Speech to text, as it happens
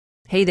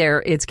Hey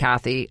there, it's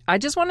Kathy. I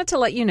just wanted to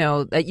let you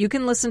know that you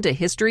can listen to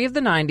History of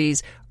the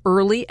 90s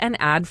early and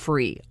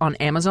ad-free on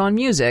Amazon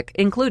Music,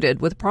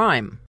 included with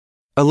Prime.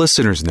 A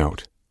listener's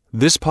note.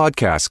 This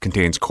podcast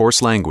contains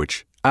coarse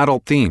language,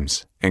 adult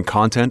themes, and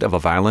content of a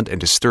violent and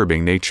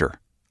disturbing nature.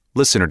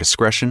 Listener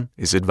discretion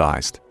is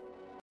advised.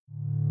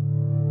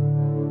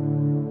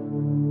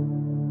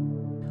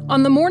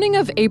 On the morning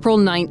of April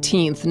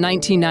 19th,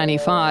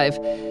 1995,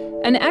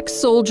 an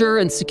ex-soldier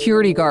and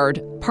security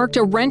guard parked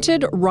a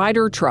rented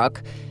Ryder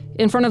truck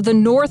in front of the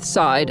north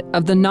side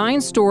of the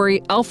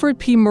 9-story Alfred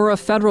P. Murrah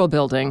Federal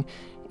Building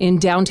in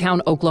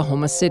downtown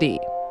Oklahoma City.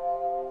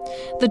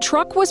 The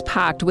truck was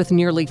packed with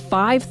nearly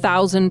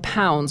 5,000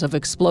 pounds of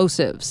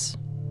explosives.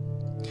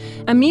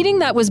 A meeting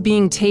that was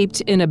being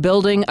taped in a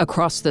building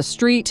across the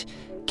street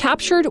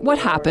captured what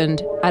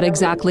happened at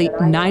exactly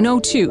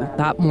 9:02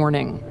 that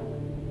morning.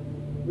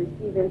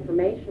 Receive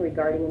information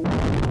regarding...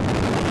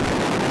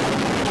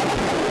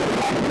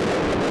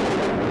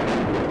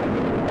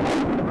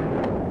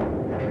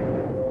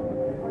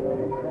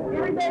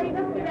 Everybody,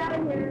 let's get out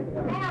of here.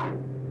 Now.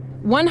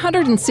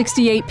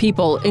 168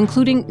 people,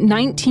 including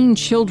 19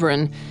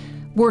 children,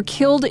 were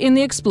killed in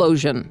the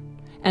explosion,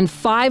 and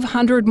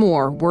 500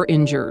 more were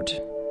injured.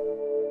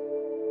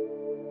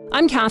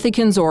 I'm Kathy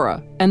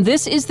Kenzora, and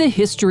this is the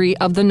History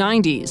of the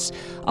 90s,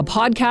 a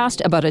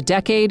podcast about a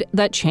decade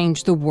that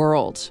changed the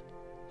world.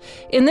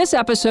 In this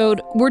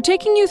episode, we're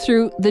taking you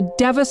through the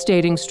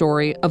devastating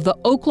story of the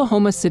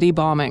Oklahoma City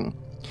bombing,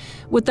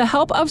 with the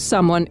help of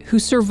someone who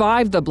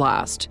survived the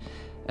blast,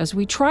 as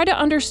we try to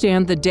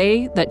understand the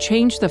day that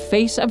changed the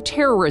face of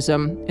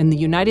terrorism in the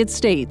United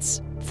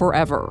States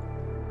forever.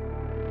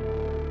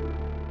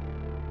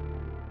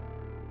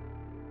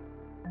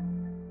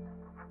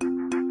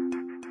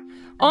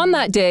 On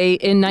that day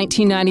in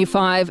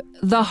 1995,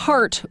 the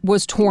heart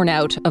was torn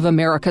out of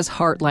America's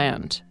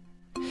heartland.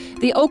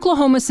 The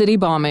Oklahoma City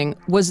bombing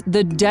was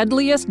the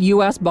deadliest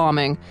U.S.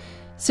 bombing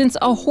since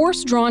a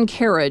horse-drawn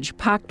carriage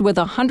packed with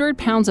 100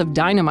 pounds of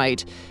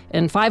dynamite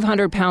and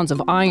 500 pounds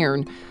of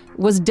iron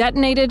was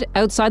detonated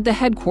outside the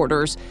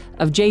headquarters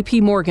of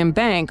J.P. Morgan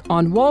Bank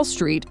on Wall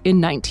Street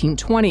in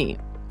 1920.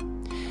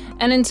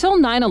 And until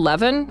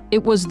 9/11,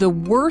 it was the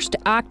worst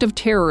act of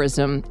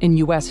terrorism in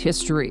U.S.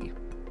 history.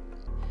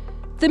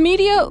 The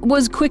media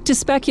was quick to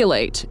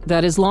speculate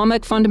that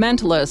Islamic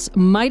fundamentalists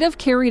might have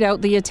carried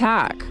out the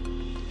attack.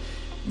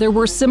 There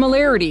were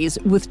similarities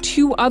with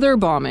two other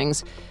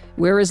bombings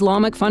where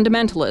Islamic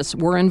fundamentalists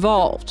were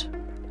involved.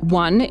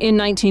 One in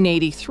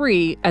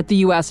 1983 at the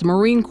U.S.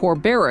 Marine Corps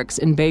barracks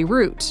in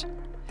Beirut,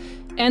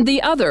 and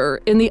the other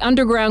in the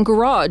underground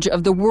garage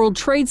of the World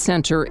Trade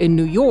Center in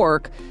New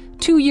York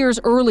 2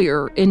 years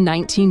earlier in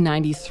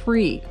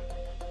 1993.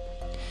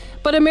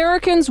 But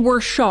Americans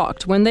were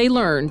shocked when they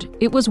learned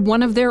it was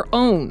one of their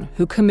own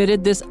who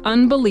committed this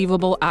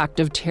unbelievable act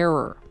of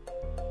terror.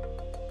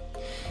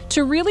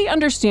 To really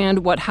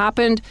understand what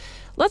happened,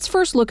 let's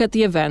first look at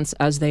the events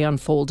as they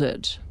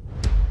unfolded.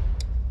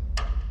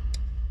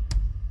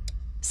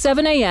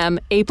 7 a.m.,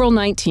 April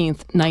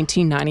 19th,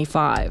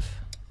 1995.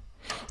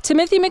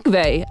 Timothy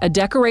McVeigh, a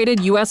decorated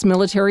U.S.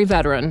 military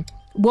veteran,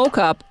 woke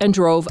up and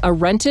drove a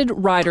rented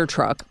Ryder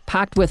truck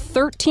packed with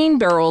 13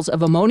 barrels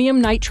of ammonium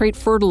nitrate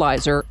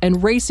fertilizer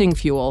and racing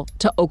fuel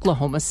to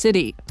Oklahoma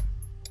City.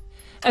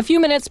 A few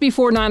minutes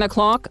before 9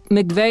 o'clock,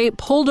 McVeigh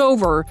pulled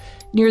over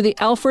near the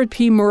Alfred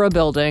P. Murrah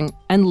building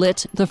and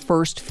lit the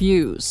first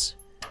fuse.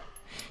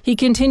 He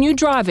continued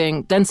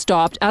driving, then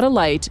stopped at a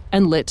light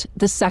and lit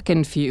the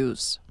second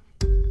fuse.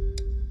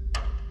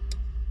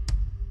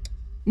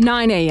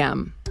 9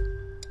 a.m.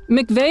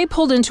 McVeigh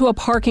pulled into a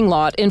parking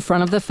lot in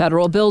front of the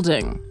federal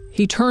building.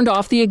 He turned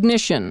off the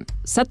ignition,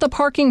 set the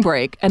parking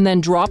brake, and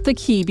then dropped the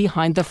key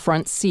behind the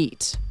front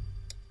seat.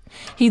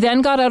 He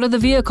then got out of the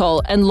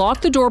vehicle and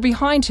locked the door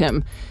behind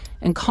him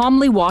and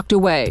calmly walked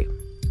away,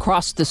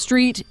 crossed the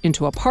street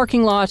into a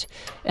parking lot,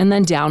 and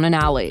then down an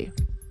alley.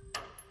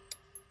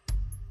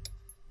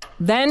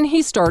 Then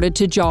he started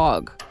to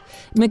jog.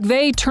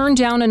 McVeigh turned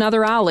down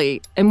another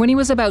alley, and when he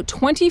was about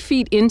 20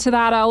 feet into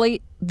that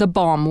alley, the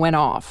bomb went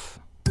off.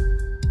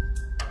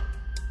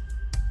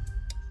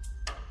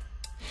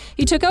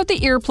 He took out the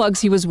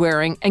earplugs he was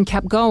wearing and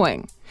kept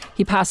going.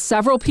 He passed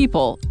several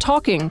people,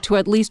 talking to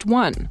at least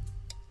one.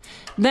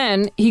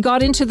 Then he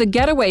got into the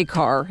getaway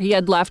car he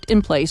had left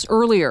in place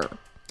earlier,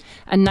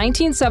 a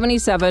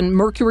 1977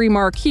 Mercury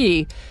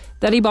Marquis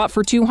that he bought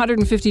for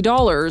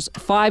 $250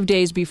 5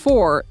 days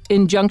before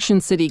in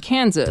Junction City,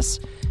 Kansas,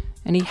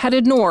 and he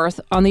headed north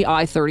on the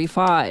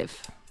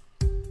I-35.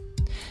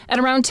 At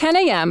around 10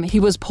 a.m., he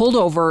was pulled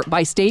over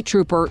by State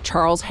Trooper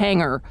Charles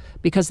Hanger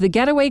because the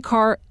getaway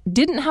car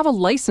didn't have a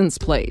license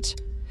plate.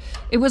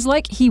 It was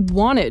like he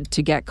wanted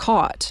to get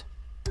caught.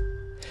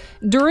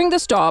 During the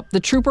stop, the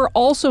trooper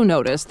also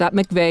noticed that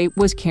McVeigh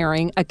was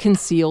carrying a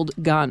concealed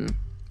gun,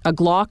 a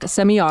Glock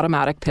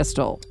semi-automatic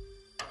pistol.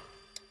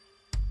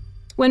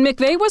 When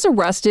McVeigh was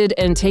arrested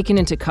and taken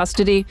into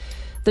custody,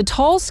 the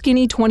tall,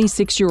 skinny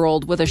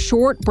 26-year-old with a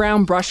short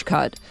brown brush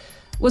cut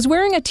was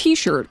wearing a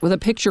T-shirt with a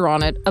picture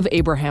on it of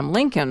Abraham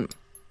Lincoln.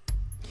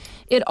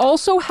 It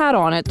also had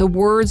on it the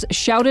words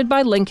shouted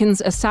by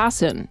Lincoln's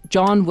assassin,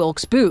 John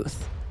Wilkes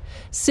Booth,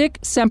 "Sic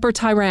semper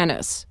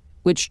tyrannis,"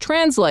 which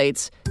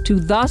translates to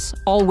 "thus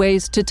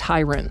always to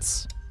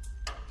tyrants."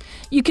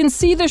 You can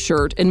see the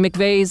shirt in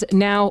McVeigh's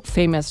now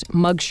famous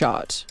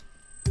mugshot.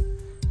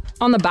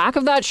 On the back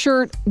of that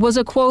shirt was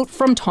a quote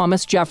from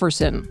Thomas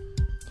Jefferson.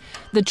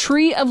 "The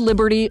tree of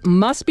liberty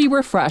must be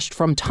refreshed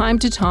from time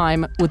to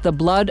time with the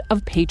blood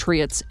of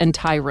patriots and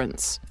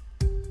tyrants."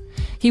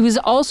 He was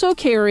also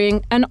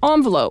carrying an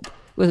envelope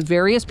with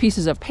various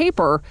pieces of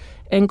paper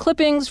and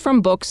clippings from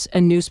books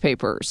and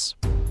newspapers.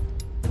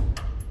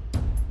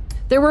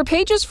 There were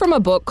pages from a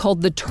book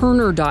called the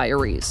Turner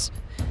Diaries.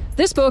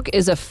 This book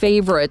is a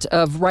favorite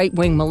of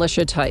right-wing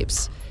militia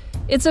types.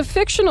 It's a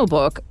fictional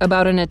book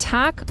about an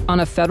attack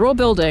on a federal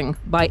building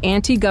by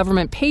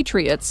anti-government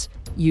patriots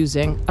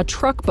using a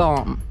truck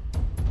bomb.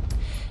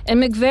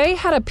 And McVeigh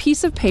had a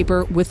piece of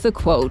paper with the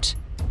quote,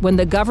 "When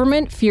the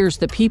government fears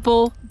the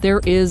people,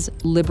 there is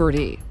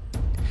liberty."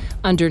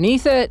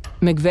 Underneath it,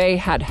 McVeigh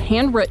had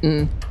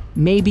handwritten,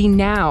 "Maybe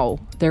now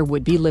there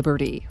would be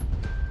liberty."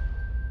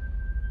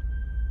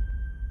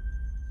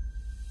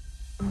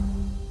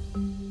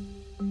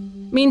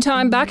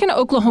 Meantime, back in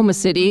Oklahoma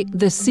City,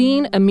 the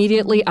scene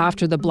immediately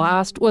after the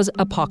blast was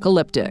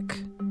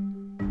apocalyptic.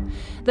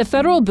 The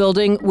federal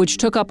building, which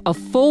took up a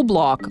full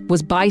block,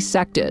 was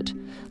bisected,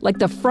 like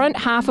the front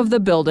half of the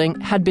building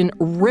had been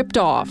ripped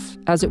off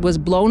as it was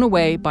blown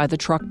away by the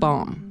truck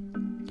bomb.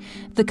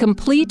 The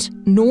complete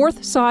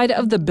north side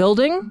of the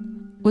building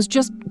was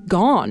just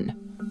gone.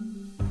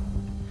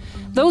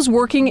 Those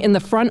working in the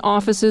front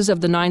offices of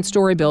the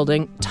 9-story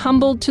building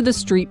tumbled to the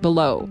street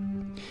below.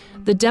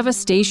 The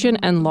devastation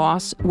and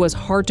loss was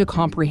hard to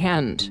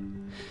comprehend.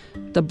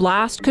 The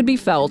blast could be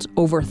felt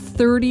over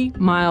 30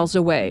 miles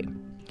away,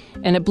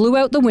 and it blew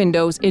out the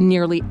windows in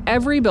nearly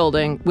every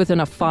building within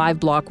a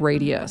 5-block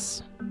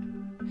radius.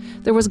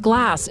 There was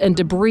glass and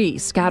debris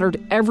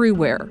scattered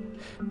everywhere.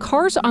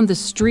 Cars on the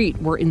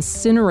street were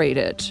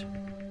incinerated.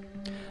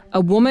 A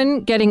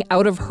woman getting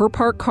out of her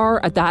parked car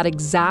at that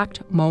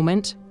exact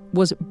moment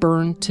was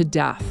burned to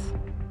death.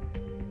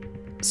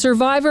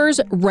 Survivors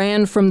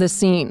ran from the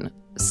scene,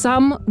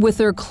 some with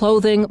their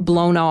clothing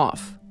blown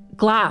off,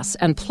 glass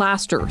and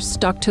plaster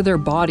stuck to their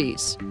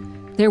bodies.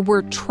 There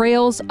were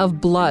trails of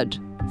blood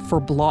for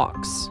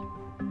blocks.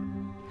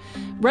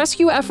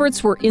 Rescue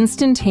efforts were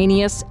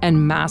instantaneous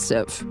and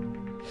massive.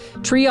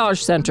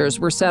 Triage centers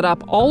were set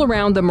up all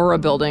around the Murrah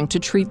building to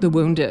treat the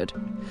wounded.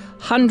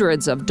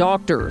 Hundreds of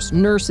doctors,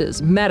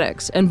 nurses,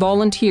 medics, and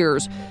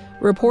volunteers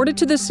reported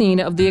to the scene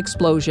of the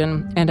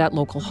explosion and at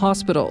local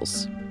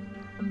hospitals.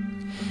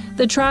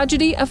 The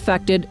tragedy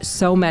affected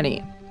so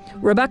many.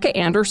 Rebecca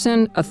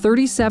Anderson, a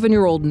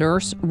 37-year-old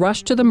nurse,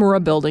 rushed to the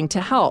Murrah building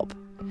to help.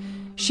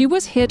 She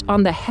was hit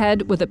on the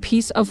head with a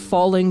piece of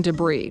falling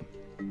debris.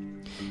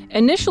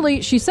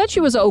 Initially, she said she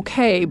was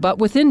okay, but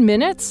within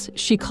minutes,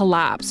 she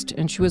collapsed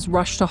and she was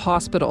rushed to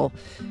hospital,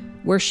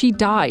 where she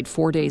died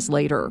 4 days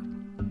later.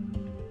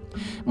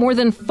 More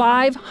than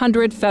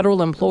 500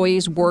 federal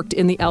employees worked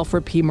in the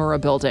Alfred P. Murrah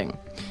building.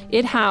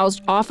 It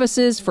housed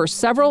offices for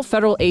several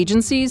federal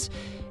agencies,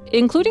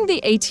 including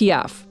the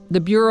ATF,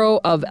 the Bureau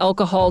of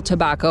Alcohol,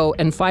 Tobacco,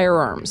 and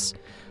Firearms,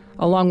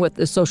 along with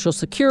the Social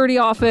Security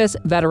Office,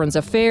 Veterans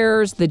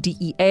Affairs, the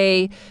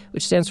DEA,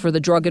 which stands for the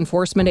Drug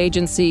Enforcement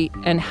Agency,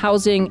 and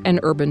Housing and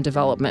Urban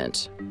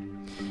Development.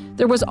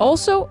 There was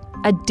also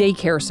a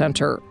daycare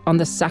center on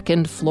the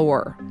second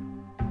floor.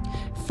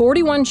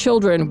 41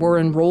 children were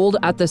enrolled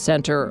at the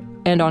center,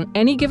 and on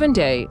any given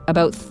day,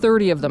 about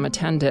 30 of them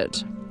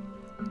attended.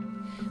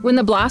 When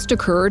the blast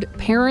occurred,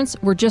 parents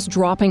were just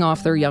dropping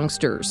off their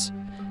youngsters.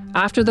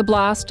 After the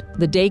blast,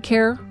 the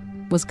daycare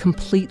was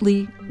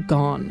completely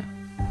gone.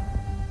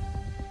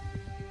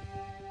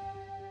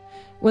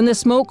 When the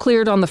smoke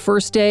cleared on the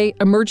first day,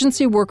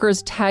 emergency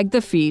workers tagged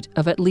the feet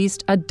of at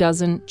least a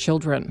dozen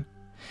children.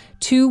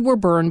 2 were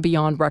burned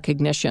beyond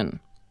recognition.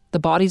 The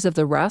bodies of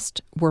the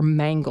rest were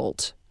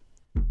mangled.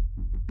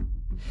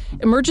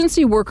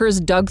 Emergency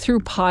workers dug through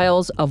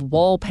piles of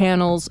wall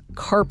panels,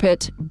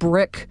 carpet,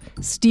 brick,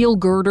 steel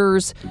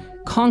girders,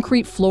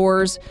 concrete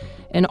floors,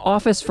 and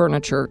office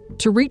furniture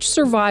to reach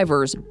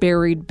survivors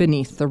buried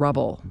beneath the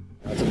rubble.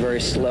 It's a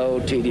very slow,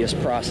 tedious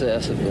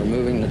process of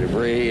removing the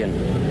debris and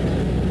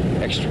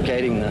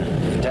extricating the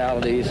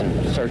fatalities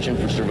and searching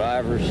for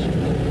survivors.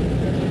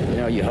 You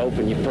know, you hope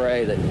and you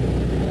pray that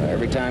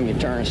every time you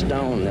turn a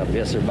stone, there'll be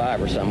a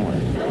survivor somewhere.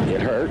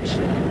 It hurts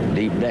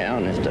deep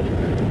down as to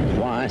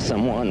why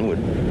someone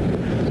would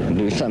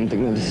do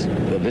something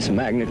of this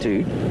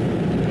magnitude.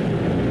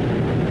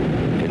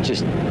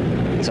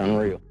 It's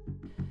unreal.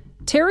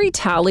 Terry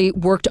Talley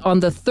worked on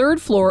the 3rd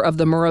floor of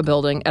the Murrah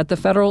building at the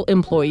Federal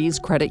Employees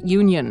Credit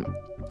Union.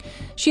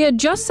 She had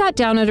just sat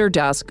down at her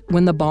desk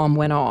when the bomb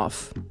went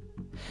off.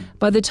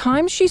 By the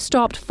time she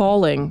stopped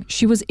falling,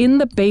 she was in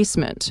the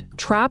basement,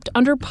 trapped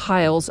under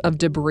piles of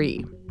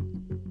debris.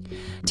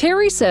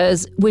 Terry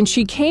says when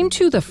she came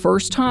to the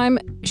first time,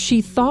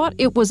 she thought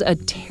it was a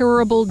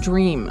terrible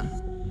dream.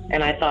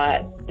 And I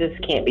thought, this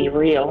can't be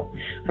real.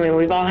 I mean,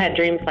 we've all had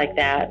dreams like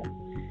that,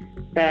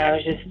 but I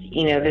was just,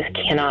 this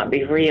cannot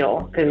be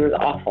real, because it was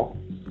awful.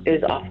 It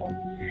was awful.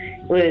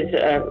 It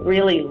was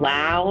really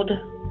loud.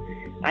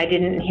 I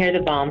didn't hear the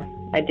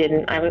bomb. I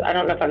don't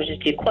know if I was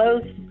just too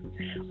close,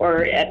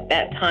 or at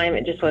that time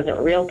it just wasn't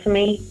real to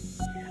me.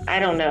 I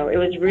don't know. It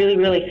was really,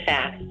 really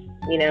fast,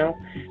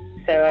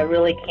 So I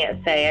really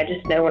can't say. I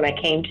just know when I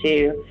came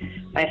to,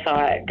 I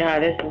thought,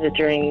 God, this is a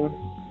dream.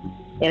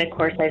 And of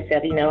course I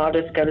said, I'll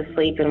just go to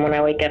sleep, and when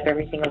I wake up,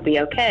 everything will be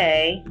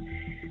okay.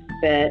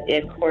 But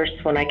of course,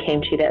 when I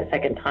came to that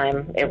second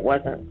time, it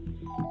wasn't.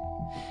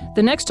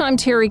 The next time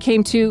Terry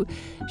came to,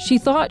 she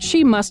thought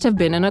she must have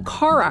been in a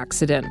car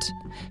accident.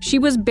 She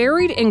was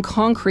buried in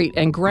concrete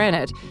and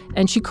granite,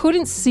 and she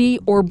couldn't see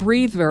or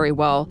breathe very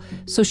well,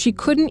 so she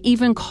couldn't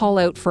even call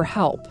out for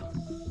help.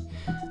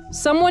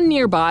 Someone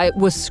nearby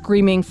was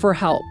screaming for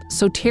help,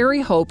 so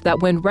Terry hoped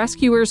that when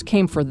rescuers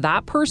came for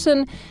that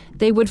person,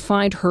 they would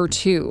find her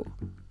too.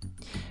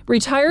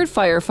 Retired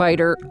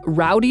firefighter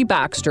Rowdy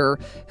Baxter,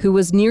 who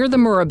was near the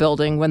Murrah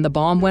building when the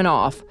bomb went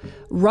off,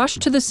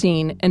 rushed to the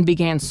scene and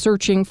began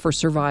searching for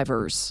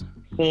survivors.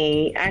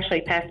 He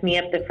actually passed me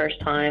up the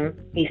first time.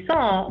 He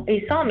saw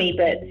me,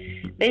 but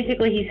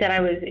basically he said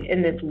I was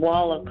in this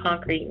wall of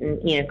concrete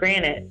and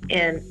granite,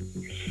 and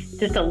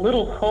just a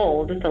little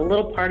hole, just a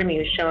little part of me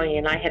was showing,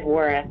 and I had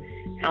wore a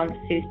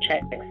houndstooth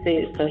check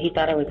suit, so he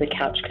thought I was a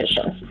couch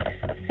cushion.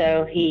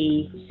 So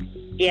he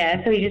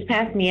just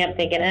passed me up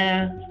thinking,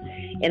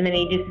 and then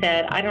he just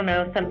said, I don't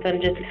know,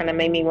 something just kind of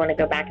made me want to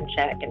go back and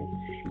check,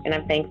 and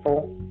I'm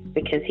thankful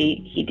because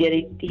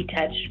he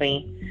touched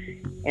me,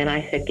 and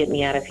I said, get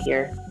me out of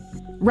here.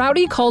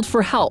 Rowdy called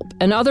for help,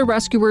 and other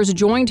rescuers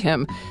joined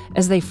him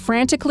as they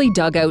frantically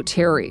dug out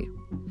Terry.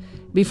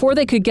 Before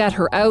they could get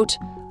her out,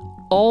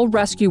 all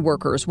rescue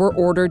workers were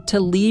ordered to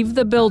leave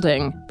the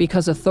building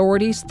because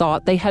authorities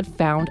thought they had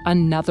found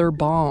another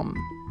bomb.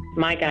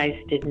 My guys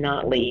did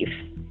not leave,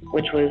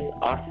 which was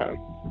awesome.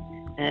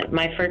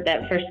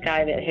 That first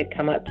guy that had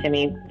come up to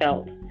me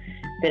felt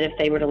that if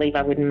they were to leave,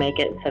 I wouldn't make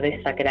it, so they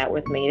stuck it out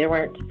with me. There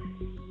weren't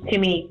too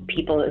many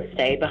people that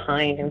stayed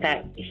behind. In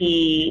fact,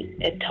 he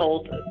had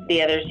told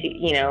the others,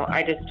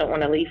 I just don't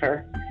want to leave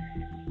her.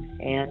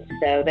 And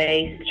so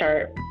they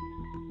start,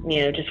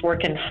 just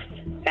working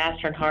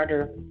faster and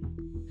harder.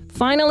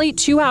 Finally,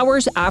 2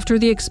 hours after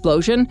the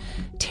explosion,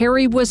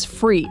 Terry was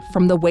free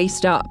from the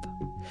waist up.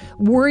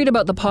 Worried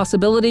about the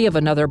possibility of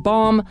another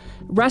bomb,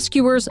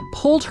 rescuers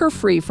pulled her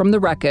free from the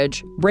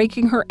wreckage,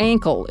 breaking her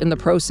ankle in the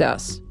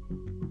process.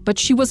 But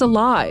she was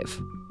alive,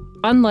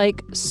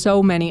 unlike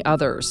so many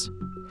others.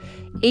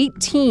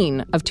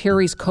 18 of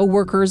Terry's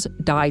co-workers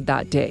died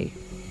that day.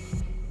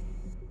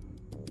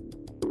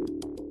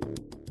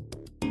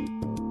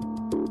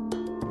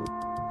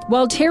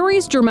 While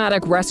Terry's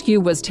dramatic rescue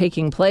was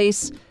taking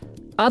place,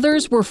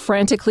 others were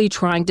frantically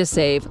trying to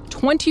save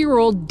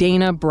 20-year-old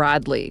Dana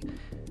Bradley,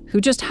 who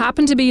just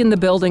happened to be in the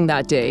building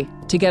that day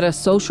to get a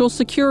Social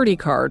Security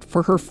card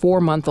for her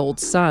 4-month-old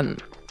son.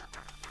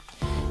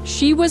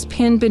 She was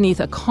pinned beneath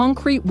a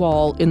concrete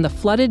wall in the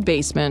flooded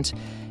basement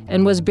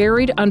and was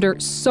buried under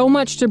so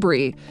much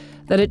debris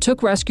that it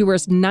took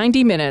rescuers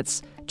 90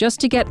 minutes just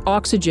to get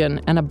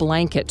oxygen and a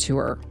blanket to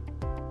her.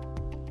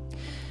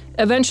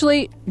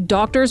 Eventually,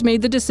 doctors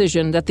made the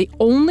decision that the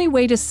only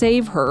way to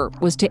save her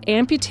was to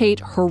amputate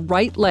her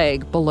right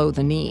leg below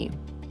the knee.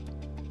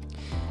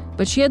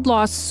 But she had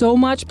lost so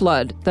much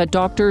blood that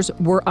doctors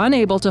were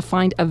unable to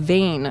find a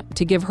vein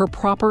to give her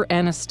proper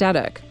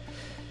anesthetic.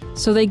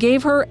 So they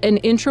gave her an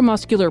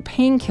intramuscular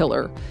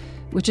painkiller,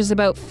 which is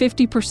about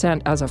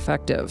 50% as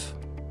effective.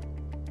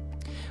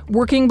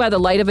 Working by the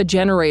light of a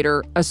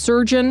generator, a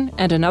surgeon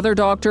and another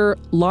doctor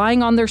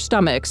lying on their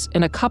stomachs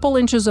in a couple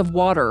inches of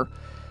water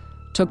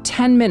took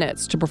 10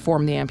 minutes to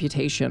perform the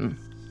amputation.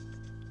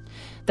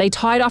 They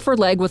tied off her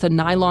leg with a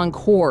nylon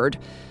cord.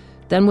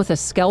 Then with a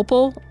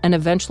scalpel and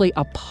eventually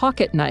a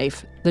pocket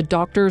knife, the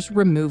doctors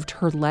removed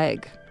her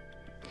leg.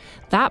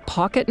 That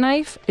pocket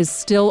knife is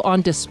still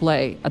on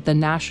display at the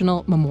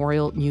National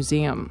Memorial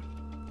Museum.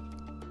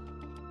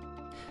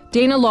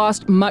 Dana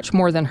lost much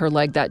more than her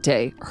leg that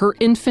day. Her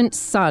infant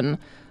son,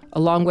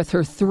 along with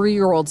her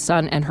 3-year-old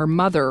son and her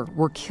mother,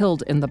 were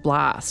killed in the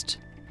blast.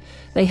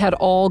 They had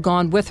all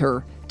gone with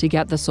her to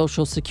get the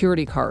Social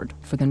Security card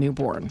for the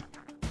newborn.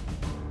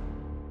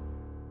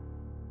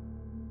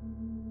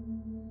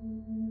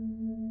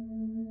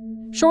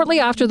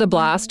 Shortly after the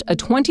blast, a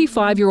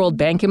 25-year-old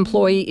bank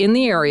employee in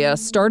the area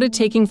started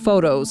taking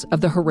photos of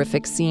the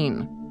horrific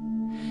scene.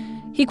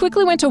 He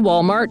quickly went to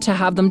Walmart to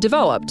have them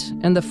developed,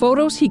 and the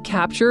photos he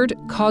captured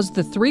caused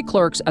the 3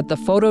 clerks at the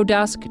photo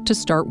desk to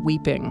start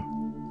weeping.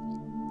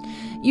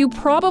 You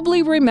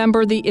probably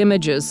remember the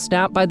images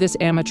snapped by this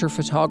amateur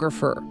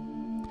photographer,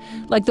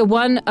 like the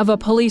one of a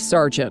police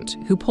sergeant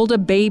who pulled a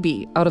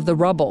baby out of the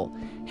rubble,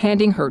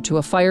 handing her to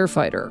a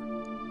firefighter.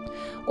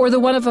 Or the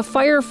one of a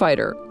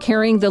firefighter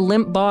carrying the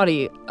limp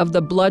body of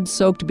the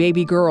blood-soaked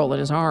baby girl in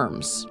his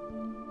arms.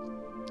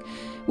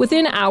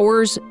 Within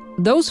hours,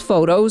 those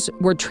photos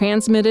were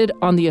transmitted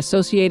on the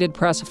Associated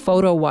Press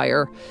photo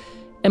wire,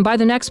 And by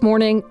the next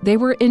morning, they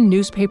were in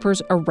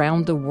newspapers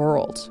around the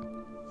world.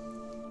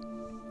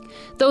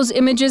 Those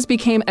images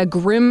became a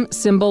grim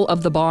symbol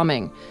of the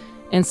bombing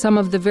and some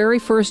of the very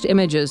first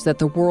images that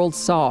the world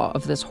saw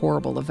of this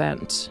horrible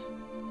event.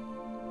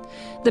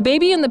 The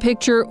baby in the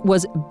picture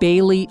was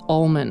Bailey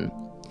Ullman.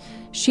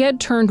 She had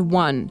turned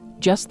 1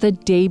 just the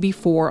day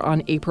before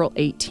on April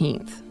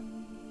 18th.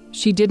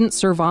 She didn't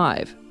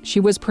survive. She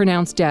was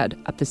pronounced dead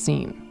at the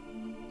scene.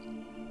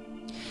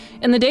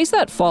 In the days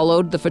that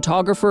followed, the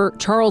photographer,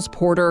 Charles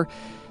Porter,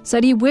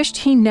 said he wished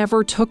he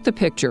never took the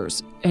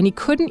pictures, and he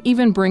couldn't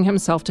even bring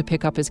himself to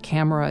pick up his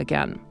camera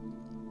again.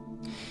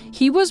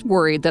 He was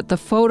worried that the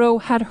photo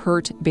had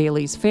hurt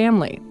Bailey's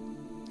family.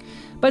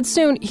 But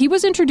soon, he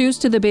was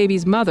introduced to the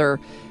baby's mother,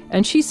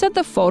 and she said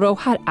the photo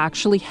had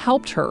actually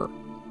helped her.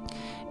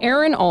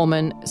 Erin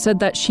Ullman said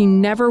that she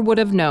never would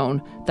have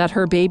known that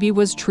her baby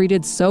was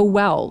treated so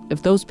well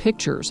if those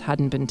pictures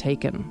hadn't been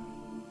taken.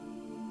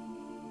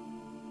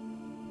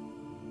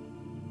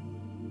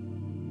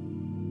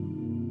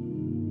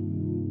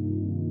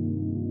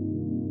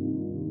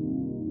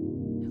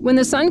 When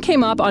the sun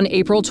came up on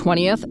April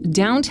 20th,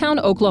 downtown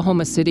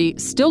Oklahoma City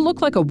still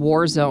looked like a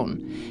war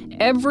zone.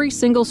 Every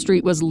single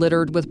street was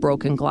littered with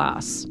broken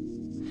glass.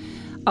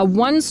 A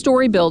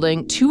one-story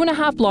building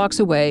 2.5 blocks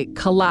away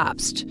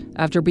collapsed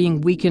after being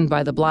weakened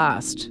by the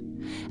blast.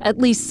 At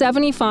least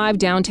 75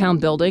 downtown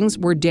buildings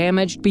were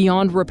damaged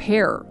beyond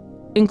repair,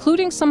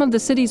 including some of the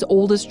city's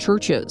oldest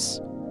churches.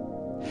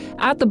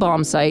 At the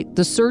bomb site,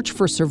 the search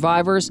for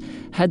survivors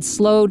had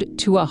slowed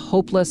to a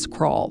hopeless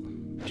crawl.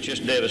 It's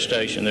just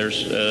devastation.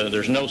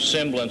 There's no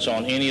semblance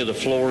on any of the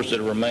floors that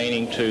are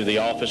remaining to the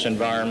office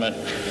environment,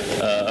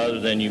 other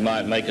than you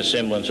might make a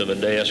semblance of a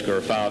desk or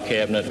a file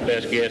cabinet. The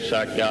best guess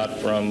I got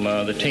from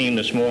the team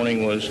this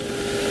morning was,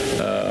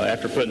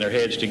 after putting their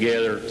heads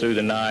together through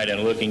the night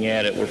and looking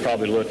at it, we're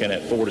probably looking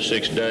at 4 to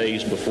 6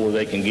 days before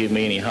they can give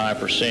me any high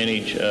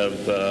percentage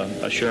of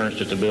assurance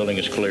that the building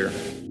is clear.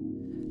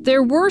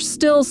 There were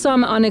still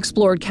some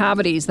unexplored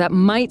cavities that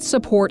might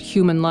support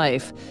human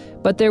life,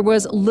 but there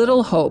was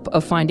little hope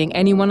of finding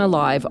anyone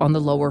alive on the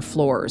lower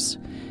floors.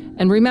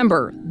 And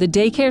remember, the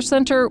daycare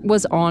center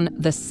was on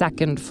the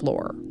 2nd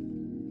floor.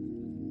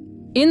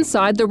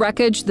 Inside the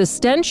wreckage, the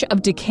stench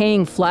of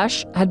decaying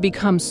flesh had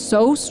become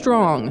so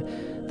strong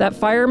that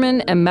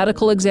firemen and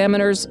medical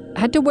examiners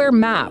had to wear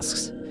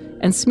masks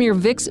and smear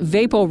Vicks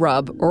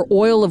VapoRub or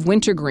oil of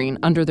wintergreen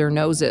under their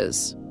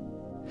noses.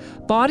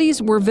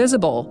 Bodies were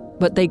visible,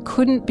 but they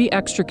couldn't be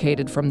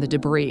extricated from the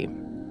debris.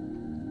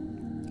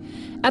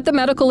 At the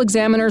medical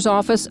examiner's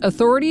office,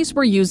 authorities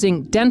were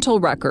using dental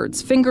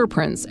records,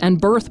 fingerprints,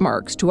 and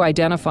birthmarks to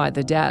identify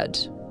the dead.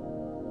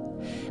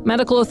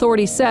 Medical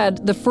authorities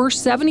said the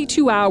first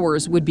 72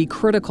 hours would be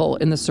critical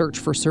in the search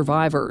for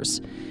survivors.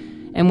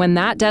 And when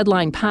that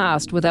deadline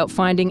passed without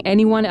finding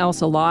anyone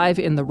else alive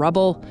in the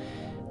rubble,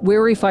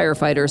 weary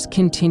firefighters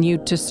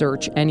continued to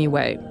search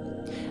anyway,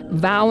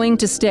 vowing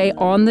to stay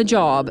on the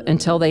job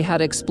until they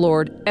had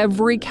explored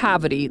every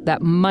cavity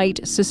that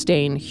might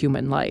sustain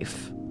human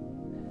life.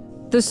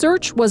 The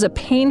search was a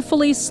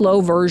painfully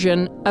slow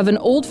version of an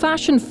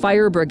old-fashioned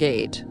fire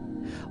brigade.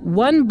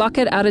 One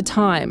bucket at a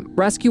time,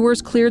 rescuers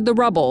cleared the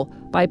rubble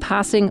by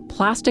passing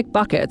plastic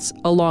buckets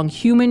along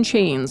human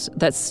chains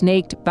that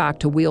snaked back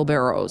to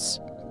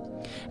wheelbarrows.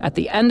 At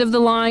the end of the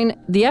line,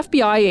 the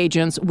FBI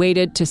agents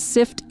waited to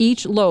sift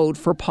each load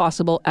for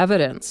possible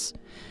evidence.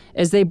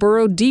 As they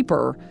burrowed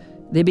deeper,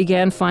 they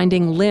began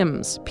finding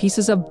limbs,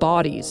 pieces of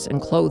bodies, and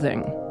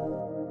clothing.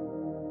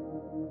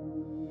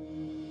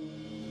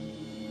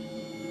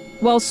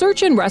 While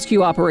search and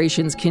rescue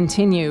operations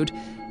continued,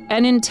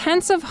 an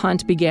intensive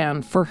hunt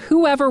began for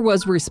whoever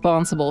was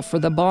responsible for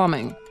the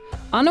bombing,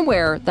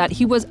 unaware that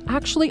he was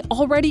actually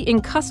already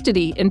in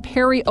custody in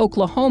Perry,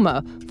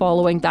 Oklahoma,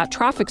 following that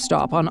traffic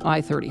stop on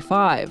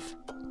I-35.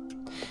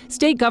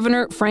 State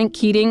Governor Frank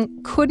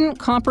Keating couldn't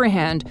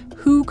comprehend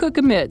who could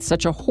commit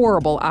such a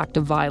horrible act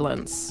of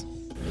violence.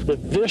 The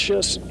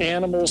vicious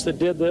animals that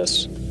did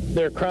this,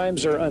 their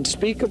crimes are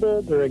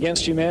unspeakable, they're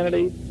against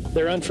humanity,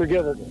 they're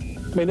unforgivable.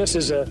 I mean, this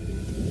is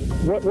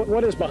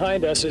what is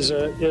behind us is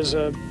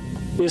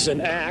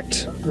an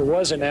act, or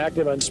was an act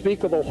of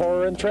unspeakable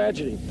horror and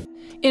tragedy.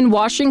 In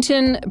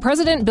Washington,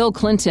 President Bill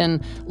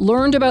Clinton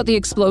learned about the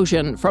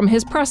explosion from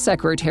his press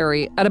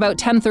secretary at about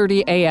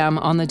 10:30 a.m.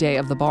 on the day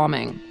of the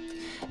bombing,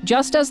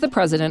 just as the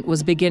president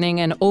was beginning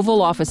an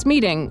Oval Office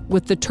meeting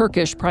with the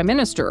Turkish Prime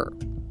Minister.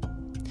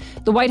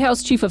 The White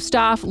House Chief of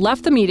Staff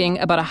left the meeting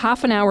about a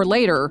half an hour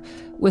later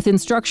with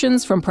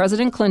instructions from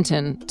President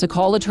Clinton to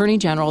call Attorney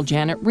General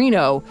Janet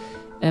Reno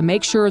and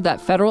make sure that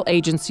federal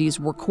agencies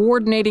were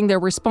coordinating their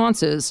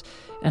responses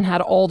and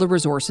had all the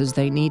resources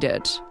they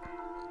needed.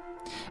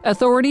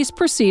 Authorities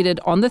proceeded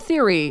on the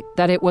theory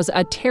that it was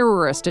a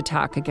terrorist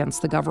attack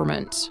against the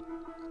government.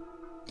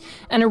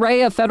 An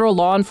array of federal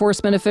law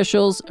enforcement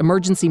officials,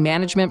 emergency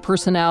management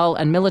personnel,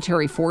 and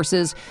military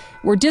forces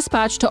were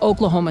dispatched to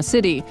Oklahoma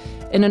City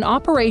in an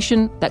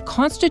operation that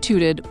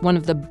constituted one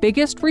of the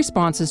biggest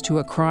responses to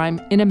a crime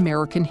in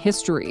American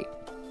history.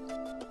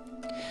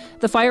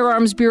 The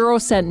Firearms Bureau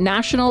sent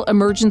national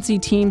emergency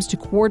teams to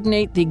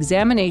coordinate the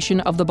examination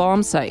of the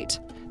bomb site,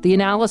 the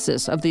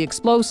analysis of the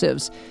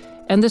explosives,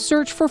 and the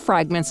search for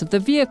fragments of the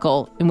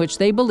vehicle in which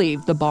they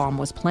believed the bomb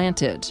was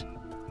planted.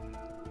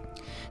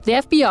 The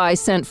FBI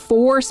sent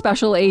 4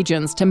 special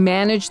agents to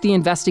manage the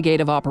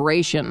investigative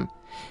operation,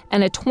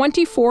 and a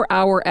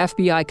 24-hour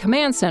FBI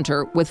command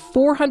center with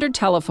 400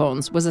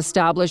 telephones was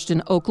established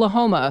in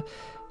Oklahoma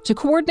to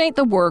coordinate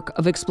the work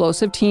of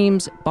explosive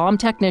teams, bomb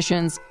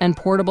technicians, and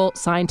portable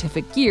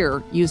scientific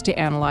gear used to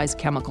analyze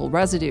chemical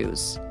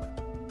residues.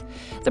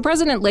 The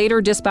president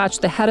later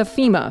dispatched the head of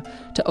FEMA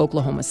to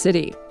Oklahoma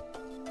City.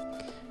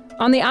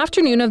 On the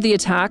afternoon of the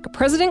attack,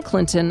 President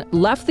Clinton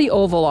left the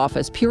Oval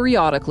Office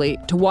periodically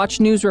to watch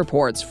news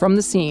reports from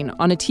the scene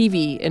on a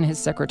TV in his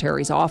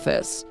secretary's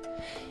office.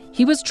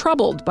 He was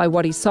troubled by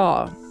what he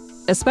saw,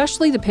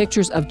 especially the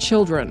pictures of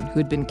children who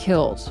had been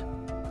killed.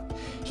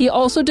 He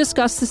also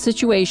discussed the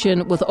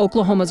situation with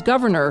Oklahoma's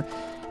governor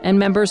and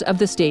members of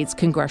the state's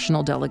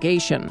congressional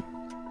delegation.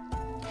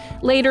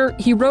 Later,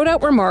 he wrote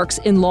out remarks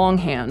in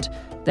longhand,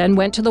 then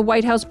went to the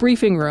White House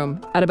briefing room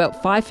at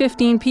about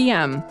 5:15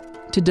 p.m.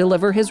 to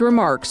deliver his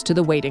remarks to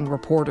the waiting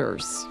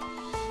reporters.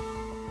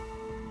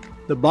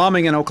 The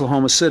bombing in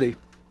Oklahoma City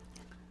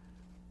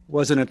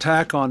was an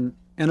attack on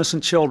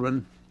innocent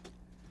children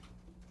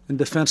and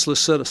defenseless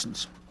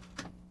citizens.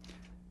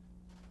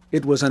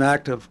 It was an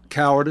act of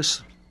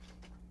cowardice,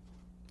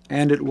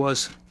 and it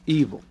was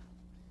evil.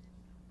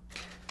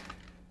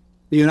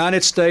 The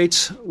United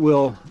States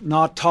will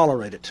not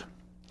tolerate it,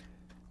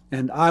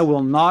 and I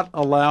will not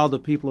allow the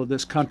people of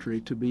this country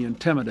to be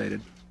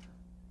intimidated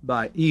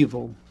by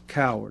evil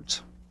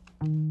cowards.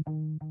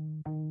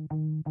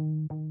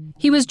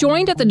 He was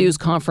joined at the news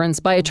conference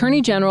by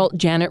Attorney General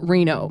Janet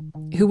Reno,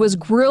 who was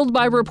grilled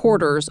by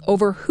reporters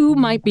over who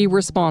might be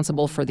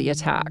responsible for the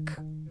attack.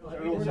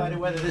 Have you decided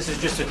whether this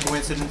is just a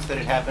coincidence that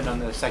it happened on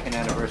the second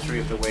anniversary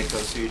of the Waco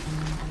siege?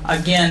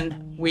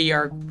 Again, we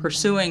are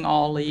pursuing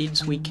all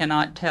leads. We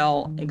cannot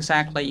tell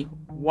exactly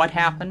what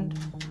happened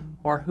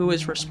or who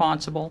is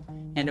responsible,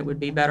 and it would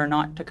be better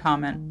not to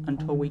comment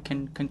until we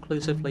can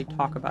conclusively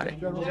talk about it.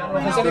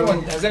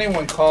 Has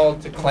anyone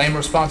called to claim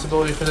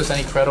responsibility for this?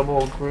 Any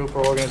credible group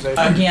or organization?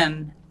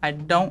 Again, I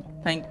don't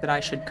think that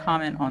I should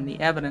comment on the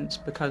evidence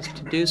because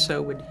to do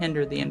so would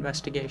hinder the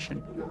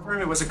investigation.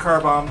 It was a car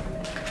bomb.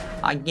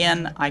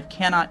 Again, I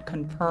cannot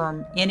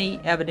confirm any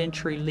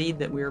evidentiary lead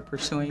that we are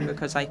pursuing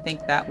because I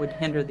think that would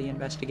hinder the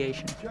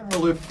investigation.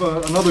 General, if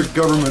another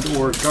government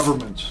or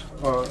governments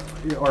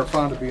are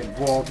found to be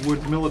involved,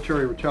 would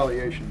military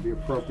retaliation be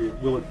appropriate?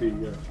 Will it be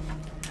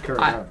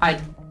carried out?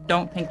 I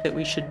don't think that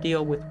we should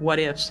deal with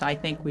what-ifs. I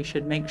think we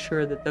should make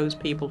sure that those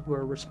people who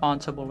are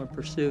responsible are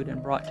pursued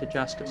and brought to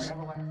justice.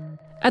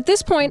 At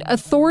this point,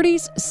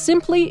 authorities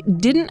simply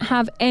didn't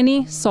have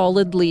any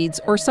solid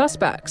leads or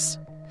suspects.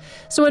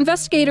 So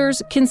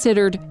investigators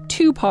considered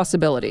 2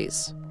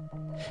 possibilities.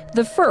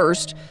 The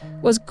first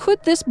was,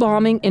 could this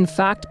bombing in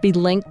fact be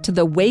linked to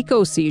the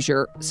Waco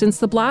seizure, since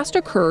the blast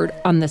occurred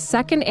on the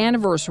 2nd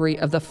anniversary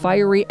of the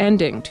fiery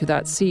ending to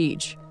that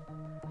siege?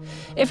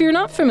 If you're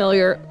not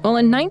familiar, well,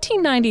 in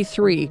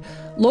 1993,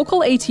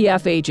 local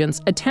ATF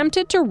agents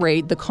attempted to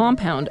raid the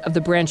compound of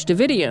the Branch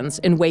Davidians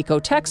in Waco,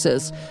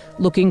 Texas,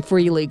 looking for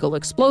illegal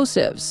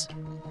explosives.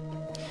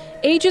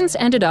 Agents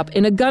ended up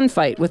in a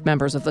gunfight with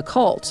members of the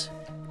cult.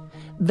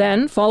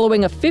 Then,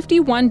 following a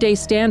 51-day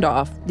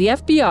standoff, the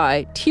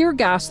FBI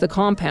tear-gassed the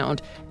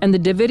compound and the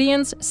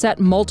Davidians set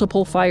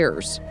multiple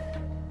fires.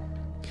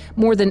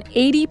 More than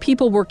 80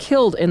 people were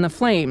killed in the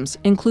flames,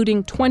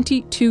 including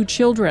 22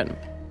 children.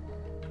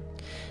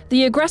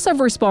 The aggressive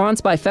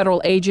response by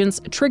federal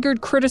agents triggered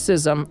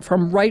criticism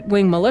from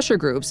right-wing militia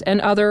groups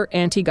and other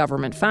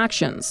anti-government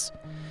factions.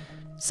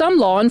 Some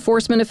law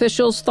enforcement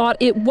officials thought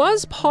it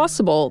was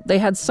possible they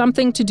had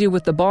something to do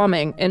with the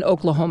bombing in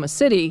Oklahoma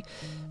City,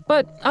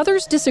 but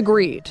others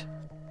disagreed.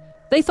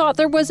 They thought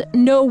there was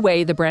no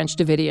way the Branch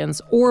Davidians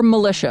or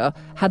militia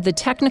had the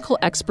technical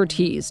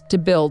expertise to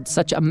build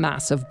such a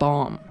massive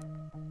bomb.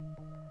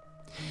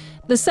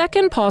 The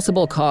second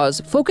possible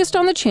cause focused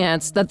on the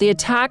chance that the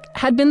attack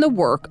had been the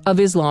work of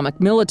Islamic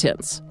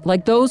militants,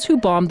 like those who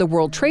bombed the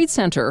World Trade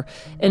Center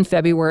in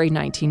February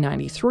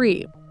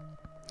 1993.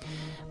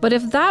 But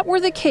if that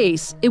were the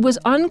case, it was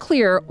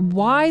unclear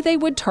why they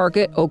would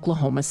target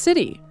Oklahoma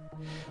City.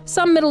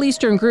 Some Middle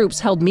Eastern groups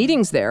held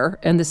meetings there,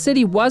 and the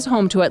city was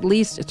home to at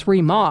least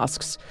 3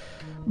 mosques.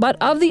 But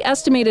of the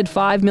estimated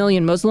 5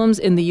 million Muslims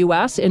in the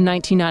U.S. in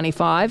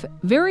 1995,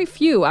 very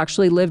few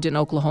actually lived in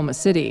Oklahoma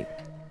City.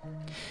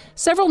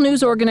 Several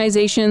news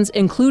organizations,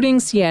 including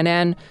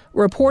CNN,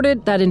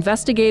 reported that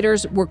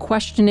investigators were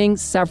questioning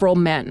several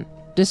men,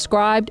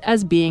 described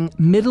as being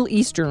Middle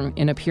Eastern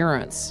in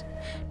appearance.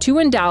 2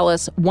 in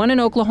Dallas, 1 in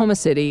Oklahoma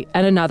City,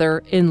 and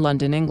another in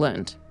London,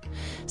 England.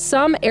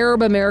 Some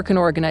Arab American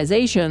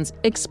organizations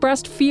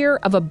expressed fear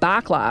of a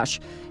backlash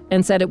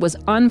and said it was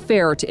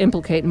unfair to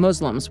implicate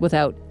Muslims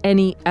without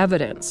any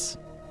evidence.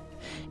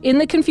 In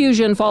the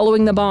confusion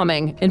following the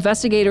bombing,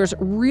 investigators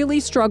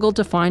really struggled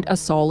to find a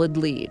solid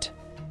lead.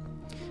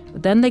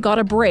 But then they got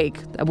a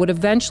break that would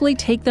eventually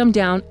take them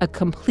down a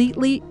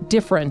completely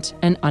different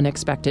and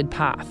unexpected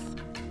path.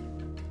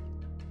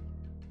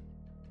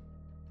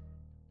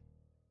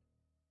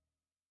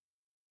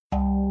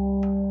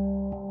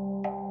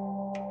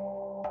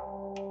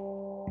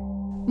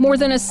 More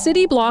than a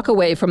city block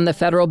away from the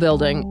federal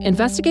building,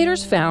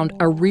 investigators found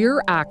a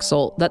rear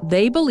axle that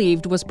they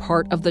believed was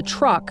part of the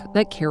truck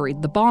that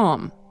carried the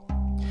bomb.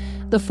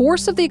 The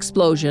force of the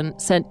explosion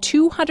sent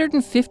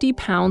 250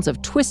 pounds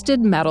of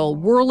twisted metal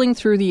whirling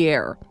through the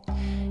air.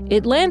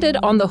 It landed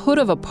on the hood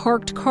of a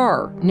parked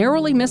car,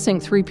 narrowly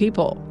missing 3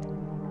 people.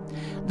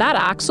 That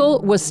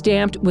axle was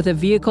stamped with a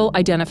vehicle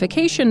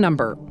identification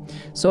number,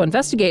 so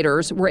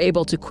investigators were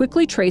able to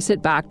quickly trace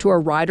it back to a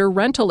rider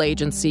rental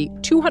agency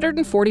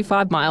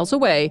 245 miles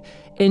away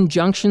in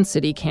Junction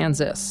City,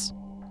 Kansas.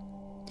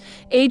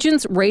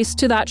 Agents raced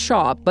to that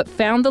shop but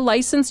found the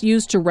license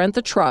used to rent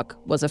the truck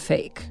was a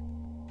fake.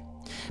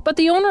 But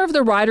the owner of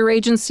the rider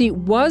agency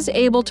was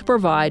able to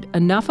provide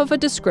enough of a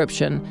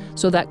description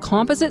so that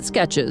composite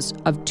sketches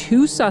of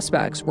 2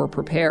 suspects were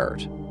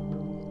prepared.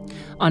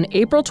 On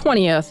April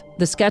 20th,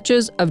 the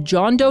sketches of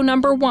John Doe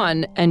number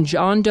 1 and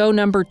John Doe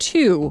number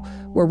 2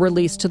 were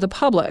released to the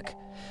public,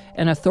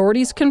 and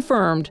authorities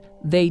confirmed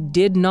they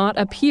did not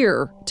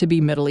appear to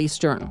be Middle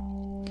Eastern.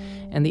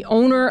 And the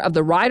owner of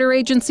the rider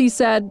agency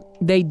said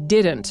they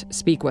didn't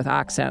speak with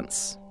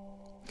accents.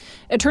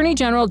 Attorney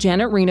General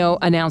Janet Reno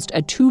announced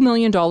a $2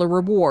 million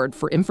reward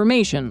for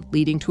information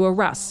leading to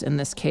arrests in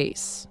this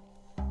case.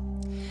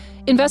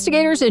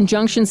 Investigators in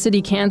Junction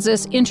City,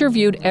 Kansas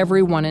interviewed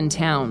everyone in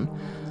town,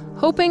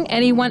 hoping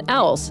anyone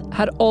else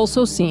had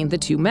also seen the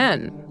 2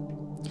 men.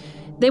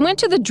 They went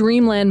to the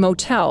Dreamland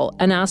Motel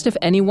and asked if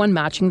anyone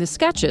matching the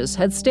sketches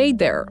had stayed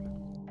there.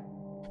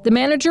 The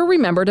manager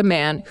remembered a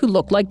man who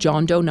looked like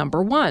John Doe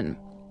number 1.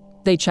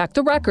 They checked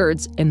the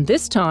records, and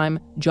this time,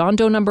 John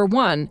Doe number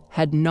 1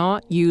 had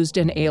not used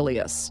an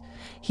alias.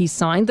 He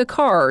signed the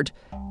card,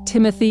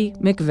 Timothy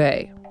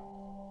McVeigh.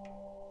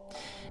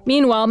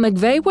 Meanwhile,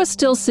 McVeigh was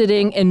still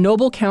sitting in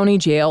Noble County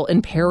Jail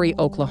in Perry,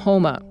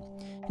 Oklahoma.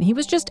 And he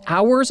was just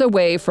hours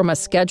away from a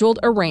scheduled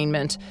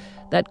arraignment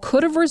that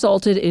could have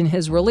resulted in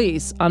his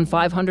release on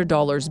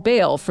 $500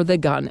 bail for the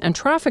gun and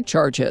traffic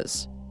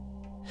charges.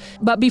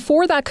 But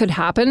before that could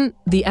happen,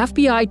 the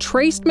FBI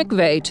traced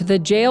McVeigh to the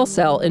jail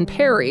cell in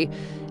Perry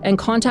and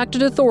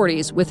contacted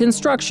authorities with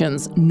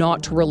instructions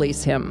not to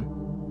release him.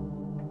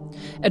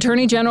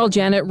 Attorney General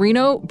Janet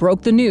Reno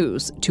broke the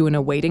news to an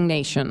awaiting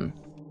nation.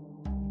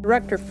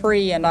 Director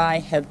Free and I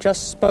have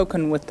just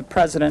spoken with the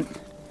President,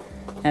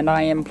 and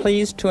I am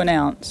pleased to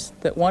announce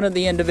that one of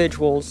the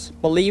individuals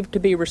believed to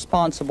be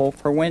responsible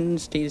for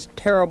Wednesday's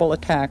terrible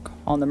attack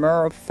on the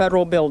Murrah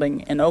Federal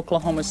Building in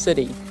Oklahoma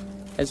City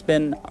has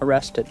been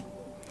arrested.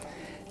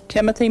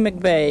 Timothy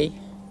McVeigh,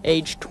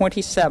 age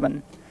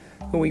 27,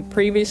 who we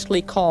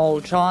previously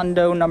called John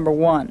Doe number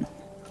 1,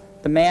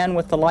 the man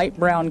with the light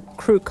brown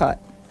crew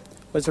cut,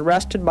 was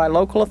arrested by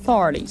local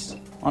authorities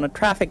on a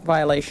traffic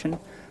violation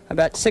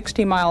about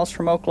 60 miles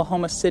from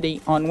Oklahoma City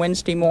on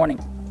Wednesday morning,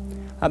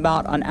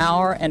 about an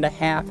hour and a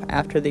half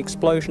after the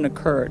explosion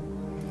occurred.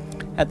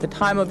 At the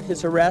time of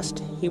his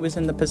arrest, he was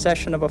in the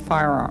possession of a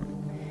firearm.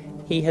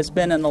 He has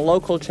been in the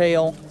local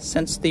jail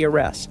since the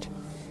arrest.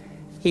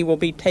 He will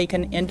be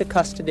taken into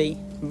custody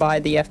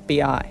by the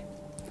FBI.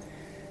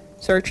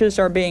 Searches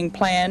are being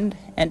planned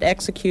and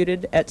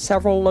executed at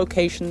several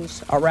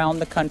locations around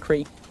the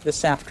country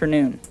this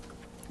afternoon.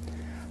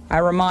 I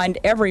remind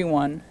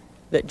everyone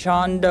that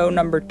John Doe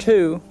number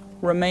 2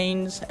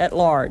 remains at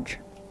large.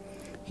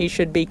 He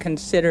should be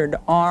considered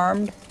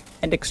armed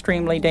and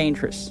extremely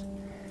dangerous.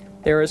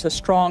 There is a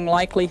strong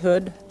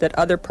likelihood that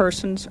other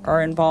persons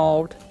are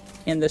involved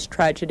in this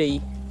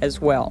tragedy as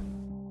well.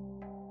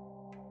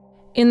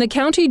 In the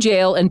county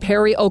jail in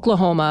Perry,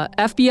 Oklahoma,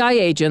 FBI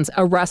agents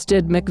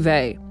arrested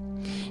McVeigh.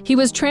 He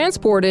was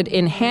transported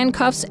in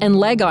handcuffs and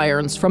leg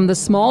irons from the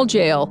small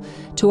jail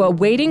to a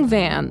waiting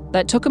van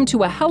that took him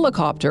to a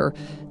helicopter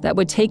that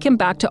would take him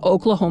back to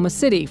Oklahoma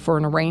City for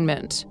an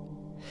arraignment.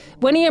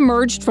 When he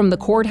emerged from the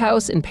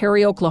courthouse in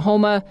Perry,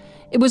 Oklahoma,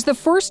 it was the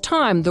first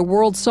time the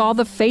world saw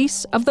the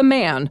face of the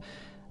man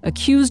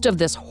accused of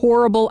this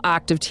horrible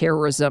act of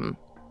terrorism.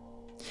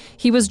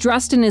 He was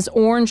dressed in his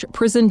orange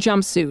prison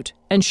jumpsuit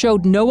and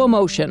showed no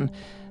emotion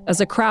as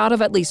a crowd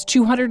of at least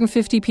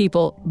 250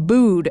 people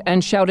booed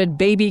and shouted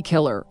 "baby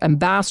killer" and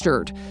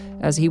 "bastard"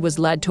 as he was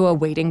led to a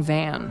waiting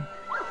van.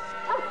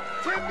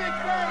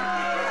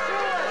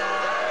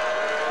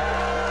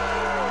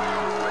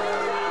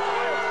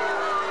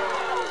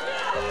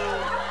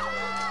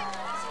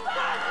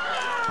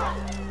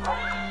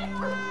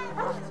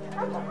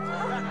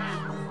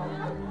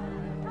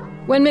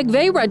 When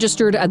McVeigh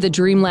registered at the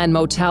Dreamland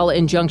Motel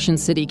in Junction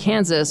City,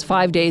 Kansas,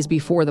 5 days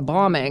before the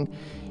bombing,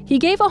 he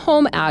gave a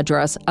home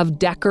address of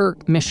Decker,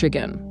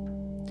 Michigan.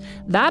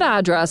 That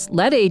address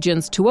led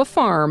agents to a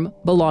farm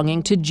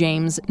belonging to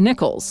James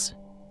Nichols.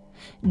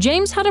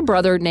 James had a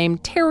brother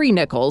named Terry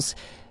Nichols,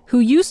 who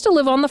used to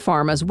live on the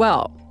farm as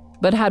well,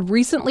 but had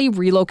recently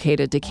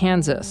relocated to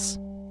Kansas.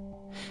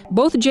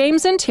 Both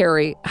James and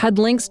Terry had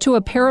links to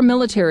a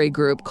paramilitary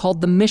group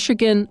called the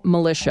Michigan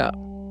Militia.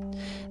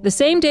 The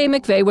same day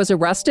McVeigh was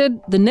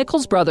arrested, the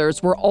Nichols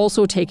brothers were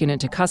also taken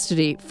into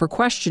custody for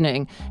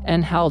questioning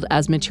and held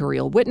as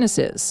material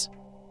witnesses.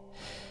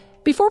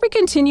 Before we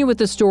continue with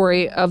the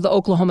story of the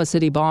Oklahoma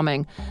City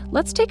bombing,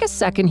 let's take a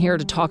second here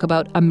to talk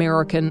about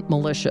American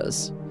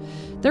militias.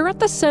 They're at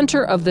the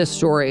center of this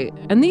story,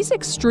 and these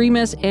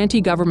extremist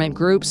anti-government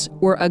groups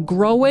were a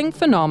growing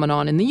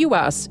phenomenon in the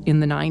U.S.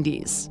 in the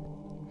 90s.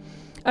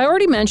 I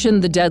already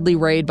mentioned the deadly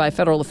raid by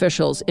federal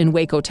officials in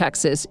Waco,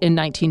 Texas in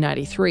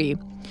 1993,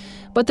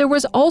 but there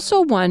was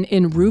also one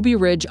in Ruby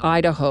Ridge,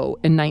 Idaho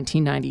in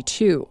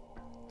 1992.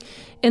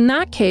 In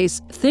that case,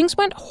 things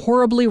went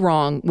horribly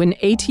wrong when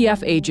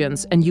ATF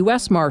agents and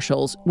U.S.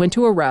 Marshals went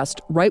to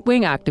arrest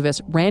right-wing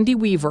activist Randy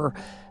Weaver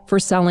for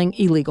selling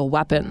illegal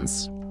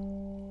weapons.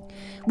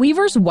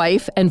 Weaver's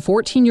wife and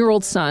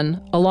 14-year-old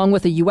son, along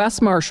with a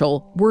U.S.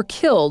 Marshal, were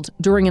killed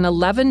during an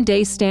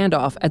 11-day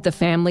standoff at the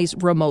family's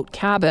remote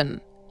cabin.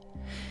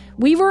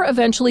 Weaver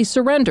eventually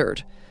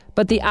surrendered,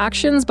 but the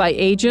actions by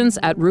agents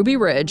at Ruby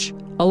Ridge,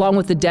 along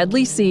with the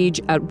deadly siege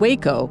at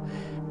Waco,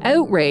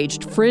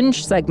 outraged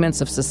fringe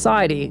segments of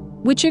society,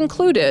 which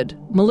included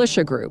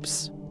militia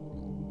groups.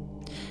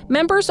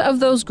 Members of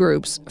those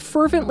groups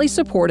fervently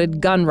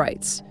supported gun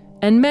rights,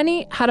 and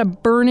many had a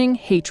burning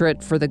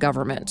hatred for the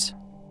government.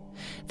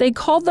 They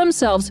called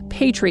themselves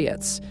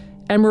patriots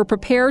and were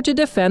prepared to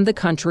defend the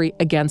country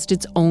against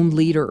its own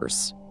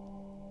leaders.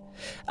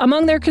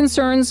 Among their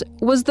concerns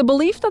was the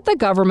belief that the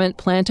government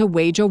planned to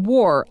wage a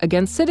war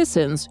against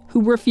citizens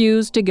who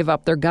refused to give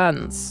up their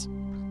guns.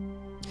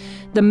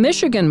 The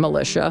Michigan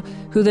Militia,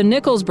 who the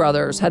Nichols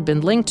brothers had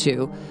been linked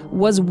to,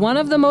 was one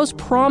of the most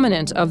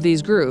prominent of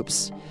these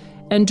groups,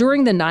 and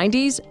during the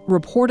 90s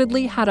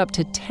reportedly had up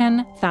to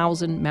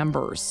 10,000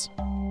 members.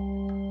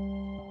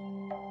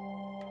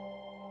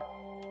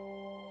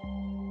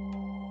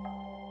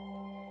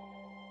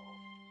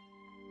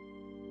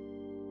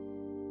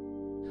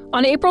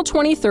 On April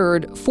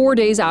 23rd, 4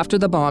 days after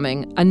the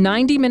bombing, a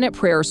 90-minute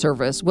prayer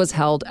service was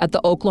held at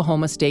the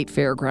Oklahoma State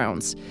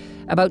Fairgrounds,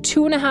 about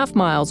 2.5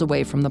 miles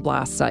away from the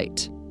blast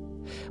site.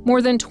 More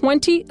than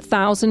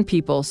 20,000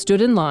 people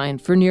stood in line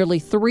for nearly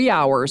 3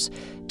 hours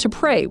to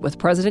pray with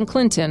President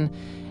Clinton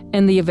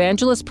and the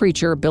evangelist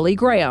preacher Billy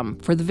Graham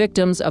for the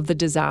victims of the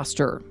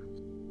disaster.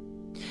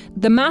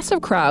 The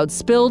massive crowd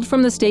spilled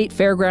from the State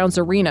Fairgrounds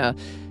arena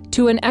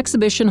to an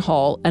exhibition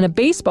hall and a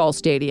baseball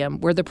stadium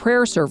where the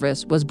prayer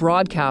service was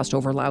broadcast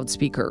over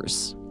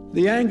loudspeakers.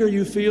 The anger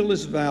you feel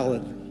is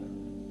valid,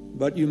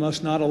 but you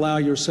must not allow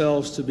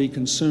yourselves to be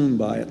consumed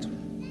by it.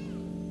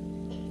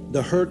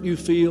 The hurt you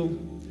feel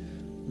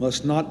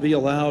must not be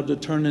allowed to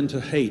turn into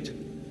hate,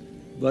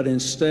 but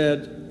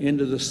instead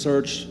into the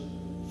search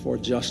for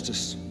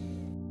justice.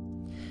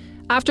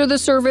 After the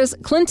service,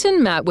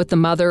 Clinton met with the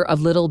mother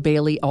of little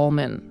Bailey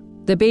Allman,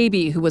 the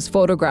baby who was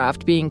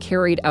photographed being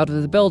carried out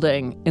of the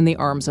building in the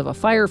arms of a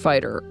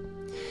firefighter.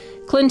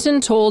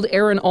 Clinton told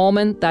Erin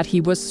Allman that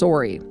he was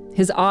sorry.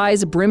 His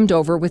eyes brimmed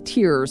over with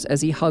tears as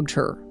he hugged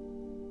her.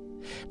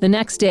 The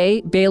next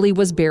day, Bailey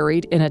was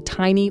buried in a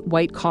tiny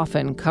white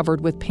coffin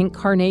covered with pink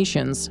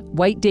carnations,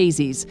 white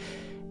daisies,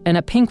 and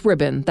a pink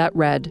ribbon that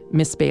read,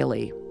 Miss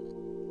Bailey.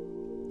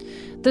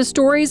 The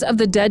stories of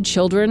the dead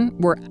children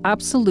were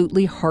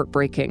absolutely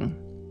heartbreaking.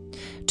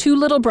 2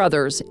 little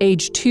brothers,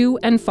 aged 2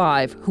 and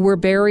 5, who were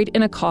buried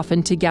in a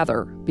coffin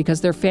together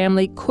because their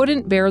family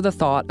couldn't bear the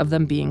thought of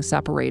them being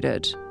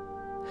separated.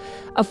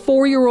 A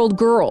 4-year-old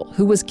girl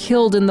who was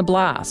killed in the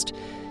blast.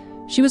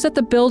 She was at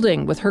the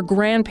building with her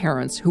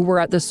grandparents who were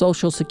at the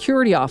Social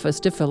Security office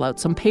to fill out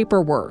some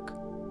paperwork.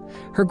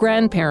 Her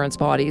grandparents'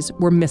 bodies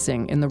were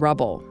missing in the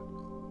rubble.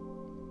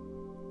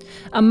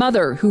 A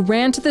mother who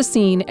ran to the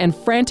scene and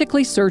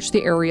frantically searched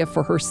the area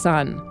for her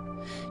son.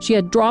 She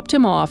had dropped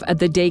him off at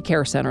the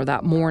daycare center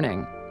that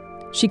morning.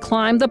 She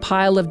climbed the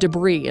pile of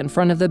debris in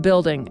front of the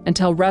building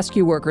until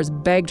rescue workers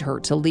begged her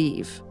to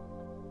leave.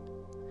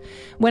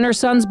 When her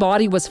son's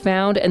body was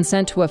found and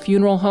sent to a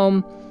funeral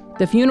home,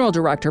 the funeral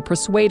director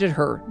persuaded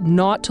her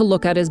not to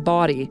look at his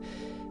body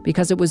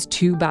because it was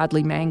too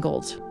badly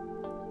mangled.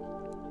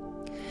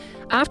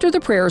 After the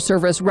prayer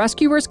service,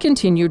 rescuers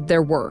continued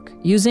their work,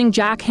 using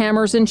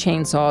jackhammers and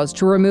chainsaws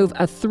to remove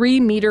a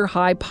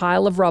 3-meter-high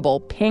pile of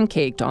rubble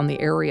pancaked on the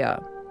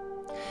area.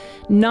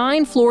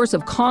 9 floors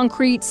of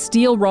concrete,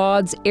 steel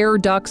rods, air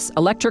ducts,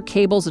 electric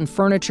cables, and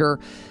furniture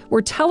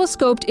were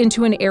telescoped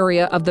into an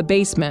area of the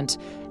basement,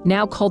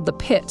 now called the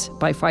pit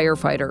by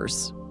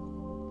firefighters.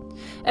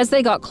 As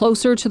they got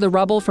closer to the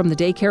rubble from the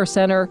daycare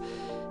center,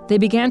 they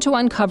began to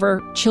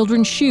uncover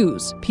children's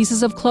shoes,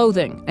 pieces of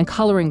clothing, and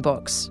coloring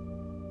books.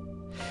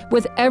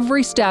 With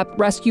every step,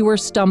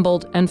 rescuers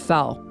stumbled and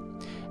fell.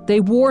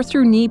 They wore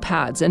through knee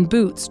pads and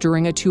boots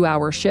during a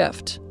 2-hour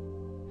shift.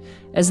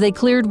 As they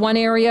cleared one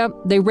area,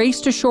 they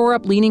raced to shore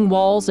up leaning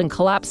walls and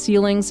collapsed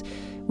ceilings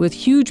with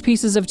huge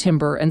pieces of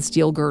timber and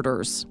steel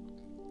girders.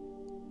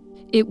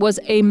 It was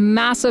a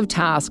massive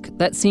task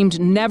that seemed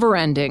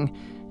never-ending,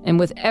 and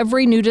with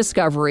every new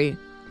discovery,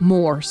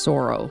 more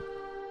sorrow.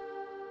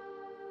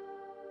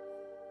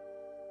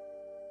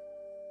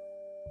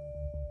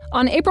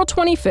 On April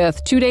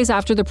 25th, 2 days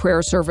after the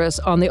prayer service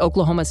on the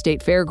Oklahoma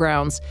State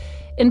Fairgrounds,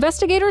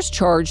 investigators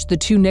charged the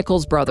two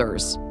Nichols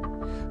brothers.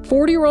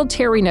 40-year-old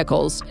Terry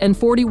Nichols and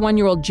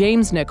 41-year-old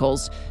James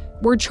Nichols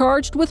were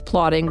charged with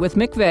plotting with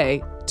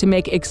McVeigh to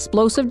make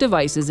explosive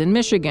devices in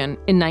Michigan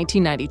in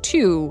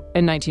 1992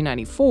 and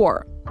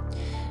 1994.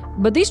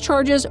 But these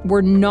charges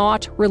were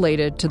not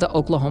related to the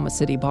Oklahoma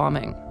City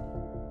bombing.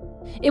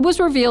 It was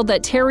revealed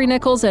that Terry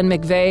Nichols and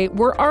McVeigh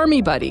were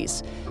Army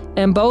buddies,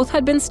 and both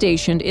had been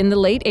stationed in the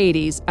late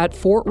 80s at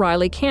Fort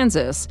Riley,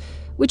 Kansas,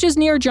 which is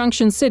near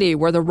Junction City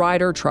where the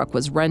Ryder truck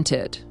was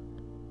rented.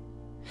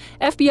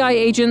 FBI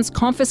agents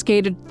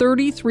confiscated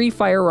 33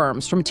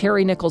 firearms from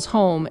Terry Nichols'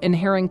 home in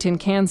Harrington,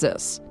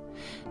 Kansas.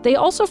 They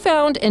also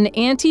found an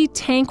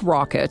anti-tank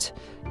rocket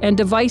and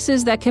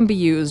devices that can be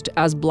used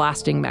as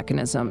blasting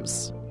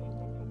mechanisms.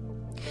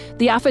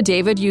 The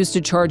affidavit used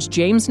to charge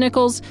James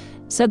Nichols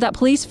said that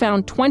police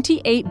found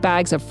 28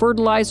 bags of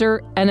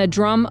fertilizer and a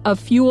drum of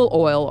fuel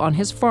oil on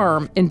his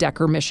farm in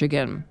Decker,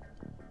 Michigan.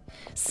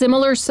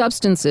 Similar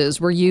substances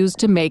were used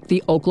to make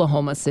the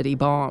Oklahoma City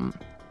bomb.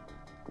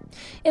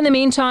 In the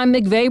meantime,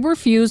 McVeigh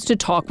refused to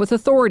talk with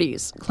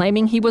authorities,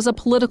 claiming he was a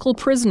political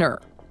prisoner.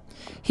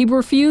 He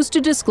refused to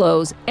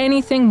disclose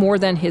anything more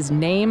than his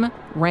name,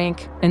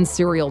 rank, and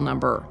serial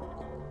number.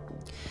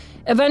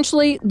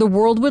 Eventually, the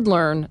world would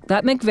learn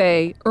that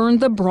McVeigh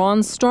earned the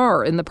Bronze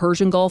Star in the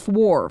Persian Gulf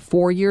War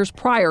 4 years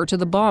prior to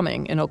the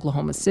bombing in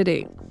Oklahoma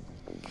City.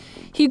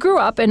 He grew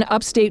up in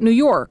upstate New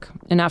York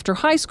and after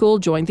high school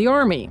joined the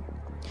Army.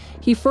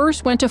 He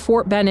first went to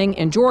Fort Benning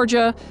in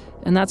Georgia,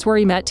 and that's where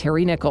he met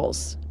Terry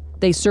Nichols.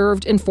 They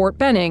served in Fort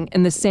Benning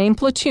in the same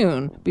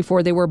platoon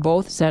before they were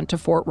both sent to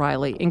Fort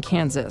Riley in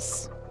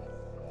Kansas.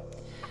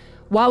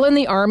 While in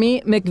the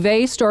Army,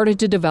 McVeigh started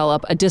to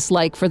develop a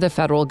dislike for the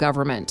federal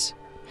government.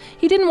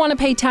 He didn't want to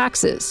pay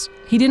taxes.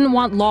 He didn't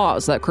want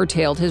laws that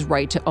curtailed his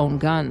right to own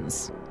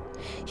guns.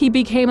 He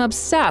became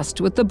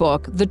obsessed with the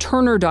book The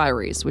Turner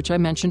Diaries, which I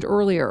mentioned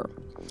earlier.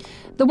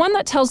 The one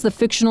that tells the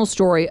fictional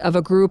story of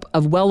a group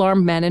of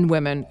well-armed men and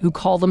women who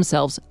call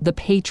themselves the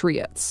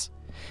Patriots.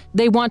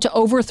 They want to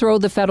overthrow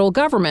the federal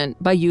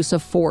government by use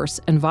of force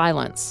and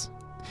violence.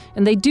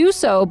 And they do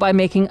so by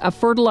making a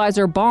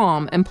fertilizer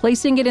bomb and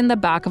placing it in the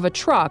back of a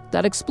truck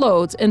that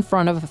explodes in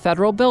front of a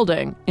federal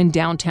building in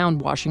downtown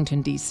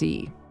Washington,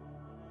 D.C.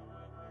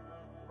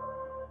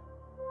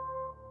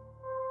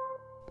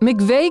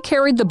 McVeigh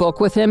carried the book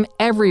with him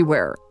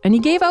everywhere, and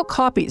he gave out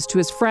copies to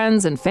his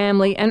friends and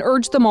family and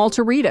urged them all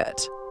to read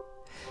it.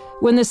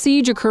 When the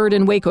siege occurred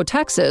in Waco,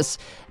 Texas,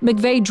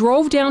 McVeigh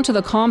drove down to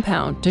the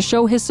compound to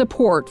show his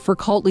support for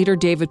cult leader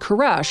David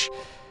Koresh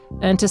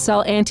and to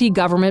sell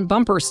anti-government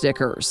bumper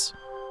stickers.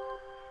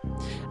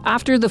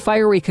 After the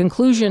fiery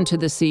conclusion to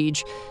the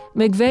siege,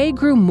 McVeigh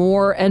grew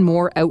more and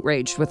more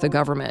outraged with the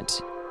government.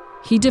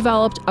 He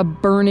developed a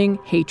burning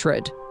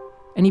hatred,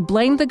 and he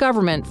blamed the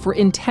government for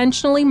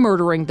intentionally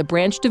murdering the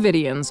Branch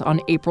Davidians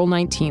on April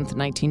 19,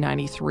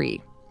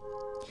 1993.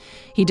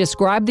 He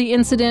described the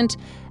incident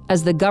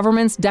as the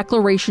government's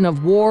declaration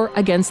of war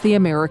against the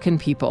American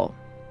people.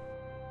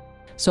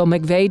 So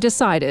McVeigh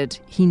decided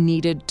he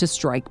needed to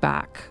strike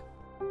back.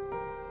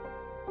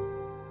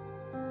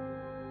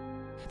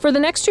 For the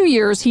next 2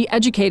 years, he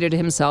educated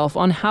himself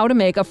on how to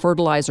make a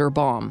fertilizer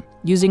bomb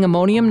using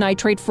ammonium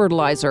nitrate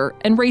fertilizer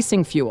and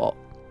racing fuel.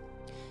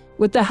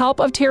 With the help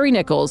of Terry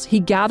Nichols,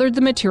 he gathered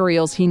the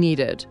materials he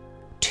needed: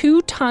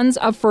 2 tons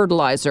of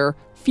fertilizer,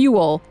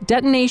 fuel,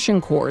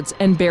 detonation cords,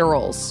 and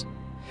barrels.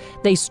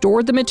 They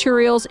stored the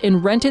materials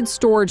in rented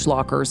storage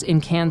lockers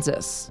in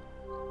Kansas.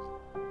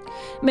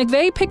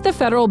 McVeigh picked the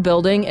federal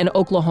building in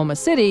Oklahoma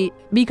City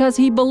because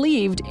he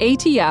believed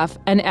ATF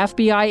and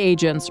FBI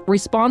agents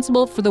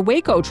responsible for the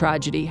Waco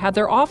tragedy had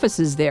their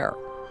offices there.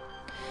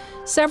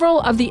 Several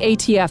of the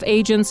ATF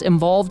agents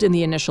involved in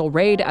the initial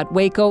raid at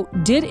Waco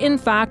did in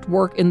fact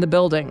work in the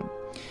building,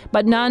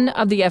 but none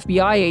of the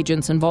FBI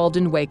agents involved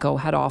in Waco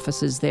had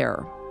offices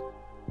there.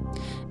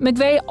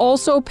 McVeigh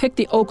also picked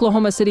the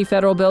Oklahoma City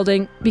Federal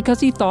Building because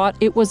he thought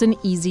it was an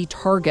easy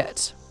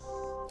target.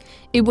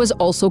 It was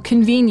also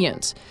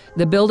convenient.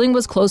 The building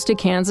was close to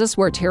Kansas,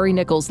 where Terry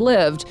Nichols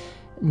lived,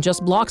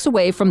 just blocks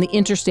away from the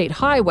interstate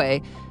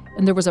highway,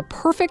 and there was a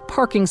perfect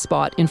parking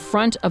spot in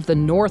front of the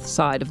north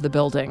side of the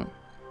building.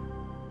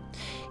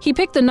 He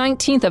picked the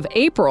 19th of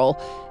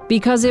April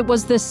because it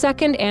was the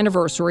second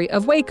anniversary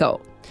of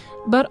Waco.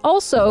 But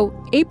also,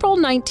 April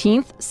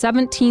 19th,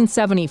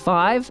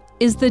 1775,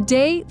 is the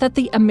day that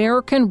the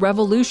American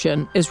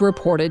Revolution is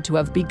reported to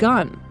have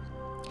begun.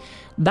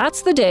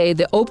 That's the day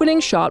the opening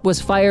shot was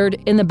fired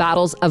in the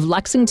battles of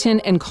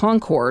Lexington and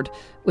Concord,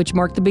 which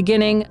marked the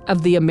beginning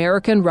of the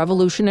American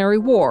Revolutionary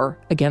War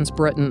against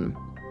Britain.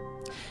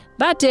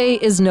 That day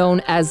is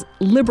known as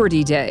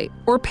Liberty Day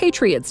or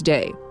Patriots'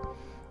 Day,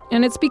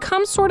 and it's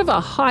become sort of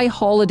a high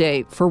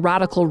holiday for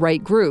radical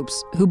right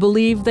groups who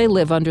believe they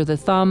live under the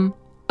thumb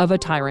of a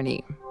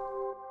tyranny.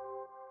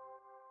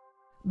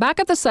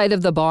 Back at the site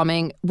of the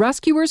bombing,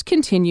 rescuers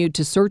continued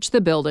to search the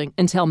building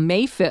until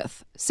May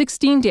 5th,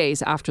 16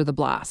 days after the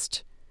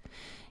blast.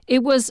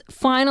 It was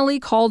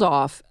finally called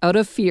off out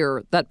of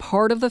fear that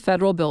part of the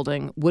federal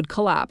building would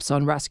collapse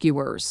on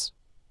rescuers.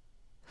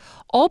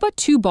 All but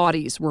 2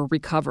 bodies were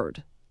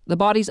recovered, the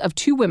bodies of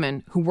 2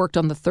 women who worked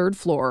on the 3rd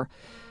floor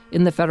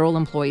in the Federal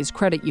Employees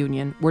Credit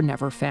Union were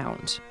never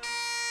found.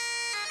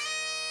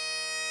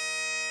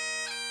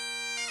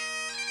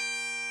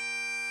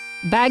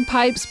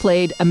 Bagpipes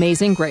played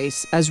Amazing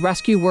Grace as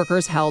rescue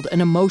workers held an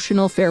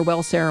emotional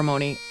farewell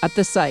ceremony at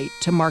the site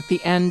to mark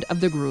the end of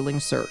the grueling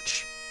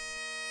search.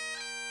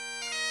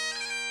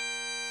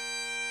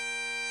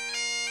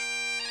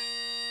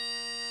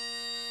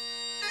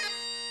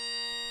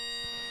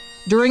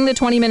 During the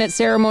 20-minute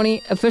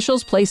ceremony,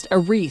 officials placed a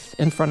wreath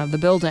in front of the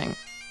building.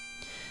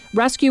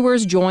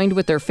 Rescuers joined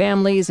with their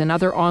families and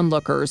other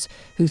onlookers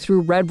who threw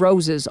red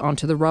roses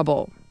onto the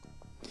rubble.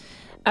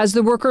 As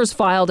the workers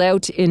filed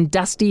out in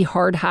dusty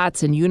hard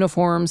hats and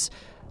uniforms,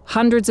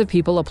 hundreds of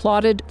people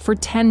applauded for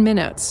 10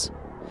 minutes.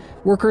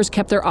 Workers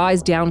kept their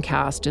eyes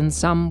downcast and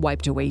some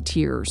wiped away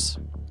tears.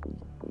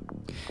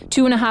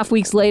 2.5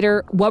 weeks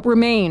later, what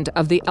remained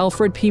of the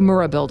Alfred P.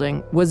 Murrah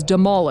building was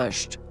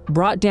demolished,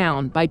 brought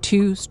down by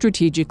 2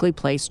 strategically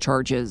placed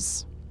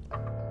charges.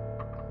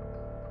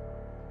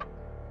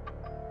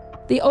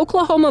 The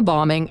Oklahoma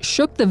bombing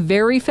shook the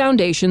very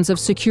foundations of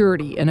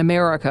security in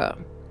America.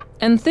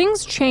 And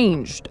things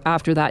changed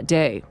after that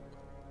day.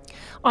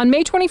 On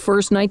May 21,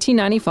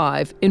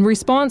 1995, in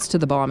response to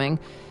the bombing,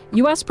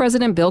 U.S.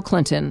 President Bill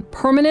Clinton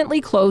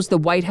permanently closed the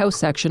White House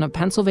section of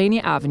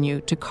Pennsylvania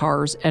Avenue to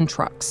cars and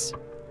trucks.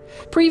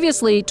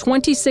 Previously,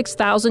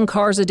 26,000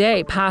 cars a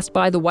day passed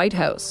by the White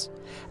House.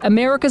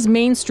 America's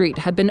Main Street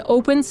had been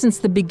open since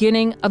the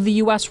beginning of the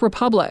U.S.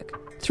 Republic,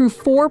 through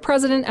 4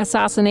 president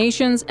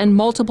assassinations and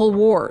multiple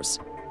wars,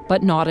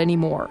 but not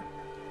anymore.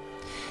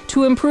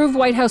 To improve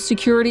White House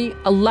security,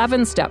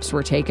 11 steps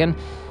were taken,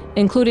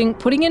 including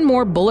putting in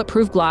more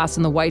bulletproof glass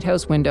in the White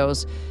House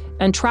windows,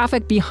 and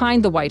traffic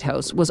behind the White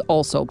House was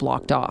also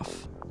blocked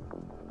off.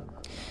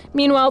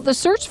 Meanwhile, the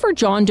search for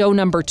John Doe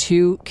number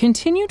 2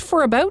 continued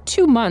for about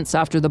 2 months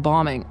after the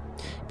bombing.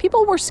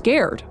 People were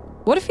scared.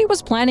 What if he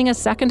was planning a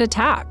second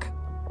attack?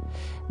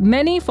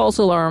 Many false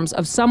alarms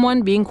of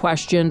someone being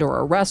questioned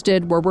or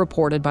arrested were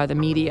reported by the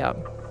media.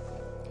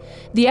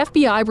 The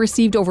FBI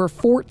received over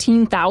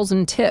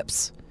 14,000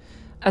 tips.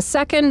 A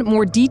second,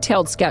 more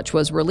detailed sketch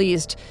was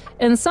released,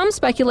 and some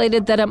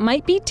speculated that it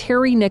might be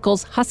Terry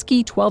Nichols'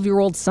 husky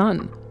 12-year-old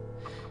son.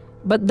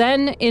 But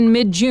then, in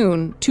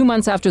mid-June, 2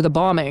 months after the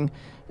bombing,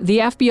 the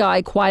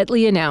FBI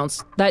quietly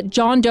announced that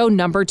John Doe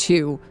number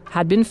 2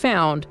 had been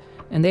found,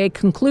 and they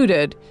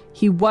concluded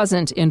he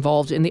wasn't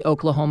involved in the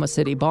Oklahoma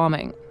City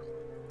bombing.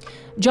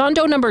 John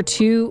Doe number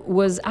 2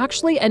 was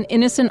actually an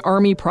innocent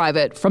Army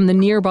private from the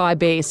nearby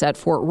base at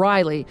Fort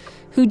Riley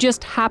who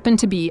just happened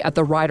to be at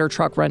the Ryder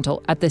truck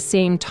rental at the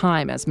same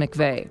time as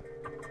McVeigh.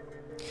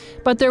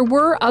 But there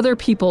were other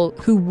people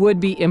who would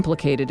be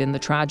implicated in the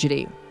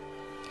tragedy.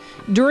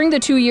 During the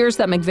 2 years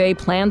that McVeigh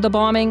planned the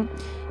bombing,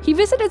 he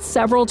visited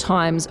several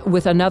times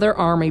with another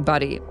Army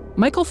buddy,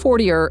 Michael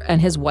Fortier, and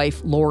his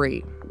wife,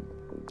 Lori.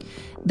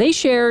 They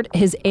shared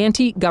his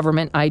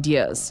anti-government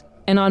ideas,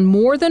 and on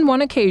more than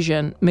one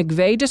occasion,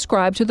 McVeigh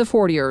described to the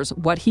Fortiers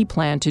what he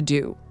planned to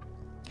do.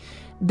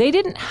 They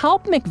didn't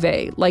help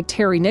McVeigh like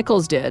Terry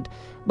Nichols did,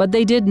 but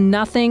they did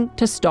nothing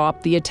to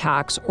stop the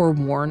attacks or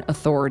warn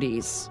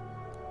authorities.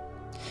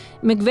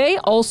 McVeigh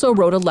also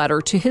wrote a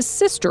letter to his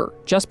sister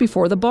just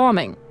before the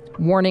bombing,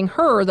 warning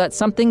her that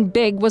something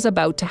big was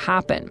about to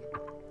happen.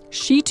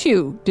 She,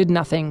 too, did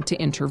nothing to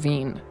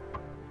intervene.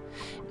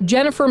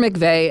 Jennifer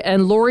McVeigh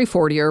and Lori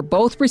Fortier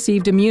both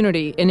received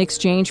immunity in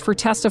exchange for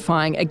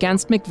testifying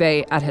against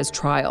McVeigh at his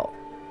trial.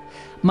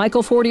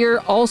 Michael Fortier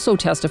also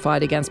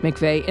testified against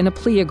McVeigh in a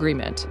plea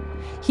agreement.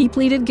 He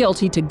pleaded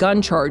guilty to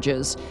gun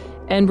charges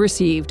and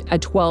received a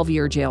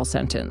 12-year jail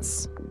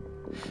sentence.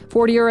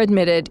 Fortier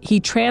admitted he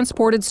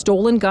transported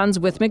stolen guns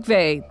with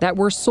McVeigh that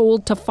were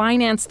sold to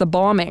finance the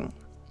bombing.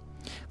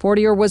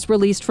 Fortier was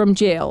released from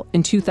jail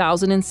in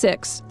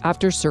 2006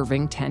 after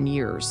serving 10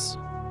 years.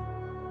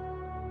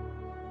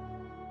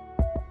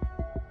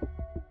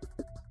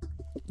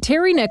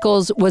 Terry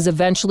Nichols was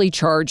eventually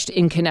charged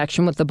in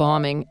connection with the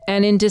bombing,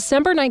 and in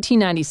December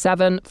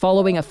 1997,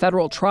 following a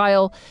federal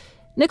trial,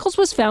 Nichols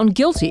was found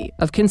guilty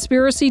of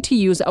conspiracy to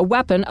use a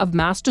weapon of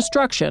mass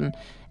destruction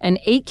and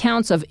 8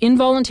 counts of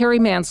involuntary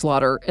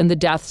manslaughter in the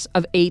deaths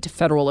of 8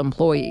 federal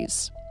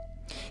employees.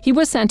 He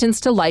was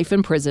sentenced to life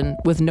in prison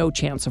with no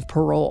chance of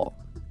parole.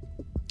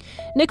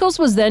 Nichols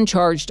was then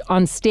charged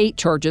on state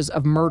charges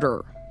of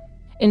murder.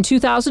 In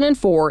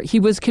 2004, he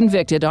was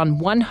convicted on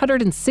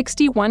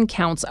 161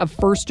 counts of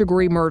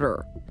first-degree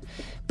murder.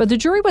 But the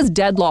jury was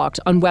deadlocked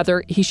on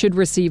whether he should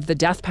receive the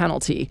death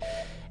penalty,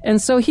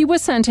 and so he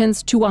was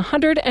sentenced to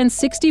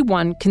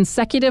 161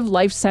 consecutive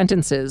life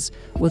sentences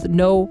with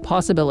no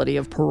possibility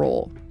of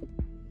parole.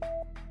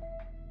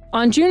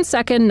 On June 2,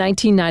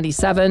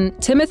 1997,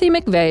 Timothy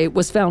McVeigh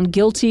was found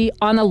guilty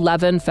on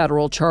 11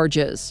 federal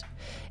charges,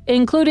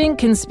 including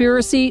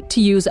conspiracy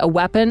to use a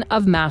weapon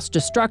of mass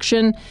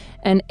destruction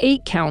and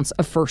 8 counts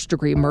of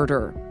first-degree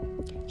murder.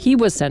 He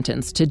was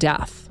sentenced to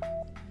death.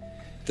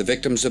 The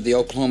victims of the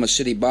Oklahoma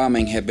City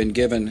bombing have been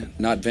given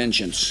not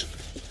vengeance,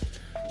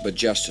 but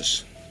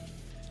justice.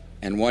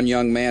 And one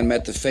young man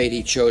met the fate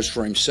he chose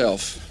for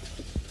himself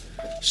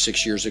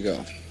 6 years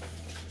ago.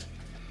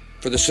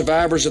 For the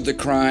survivors of the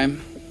crime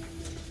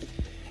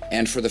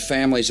and for the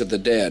families of the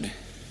dead,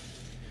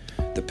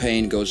 the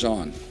pain goes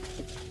on.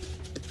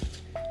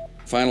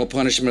 Final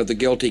punishment of the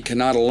guilty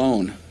cannot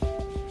alone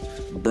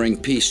bring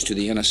peace to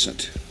the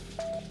innocent.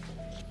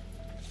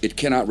 It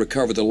cannot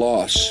recover the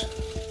loss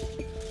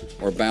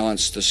or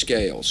balance the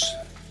scales,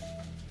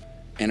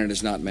 and it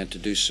is not meant to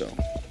do so.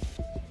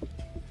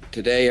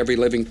 Today, every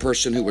living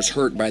person who was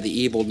hurt by the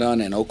evil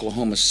done in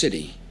Oklahoma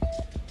City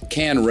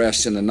can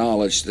rest in the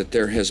knowledge that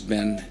there has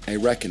been a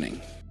reckoning.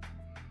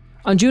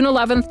 On June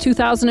 11,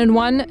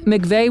 2001,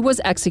 McVeigh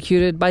was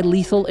executed by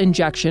lethal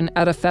injection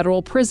at a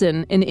federal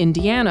prison in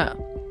Indiana.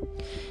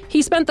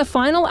 He spent the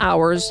final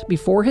hours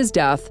before his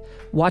death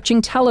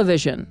watching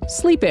television,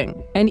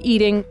 sleeping, and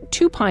eating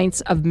 2 pints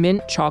of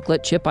mint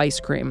chocolate chip ice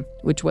cream,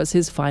 which was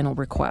his final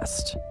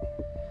request.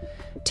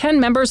 10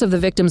 members of the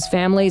victims'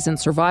 families and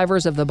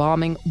survivors of the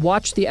bombing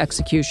watched the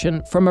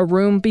execution from a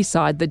room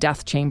beside the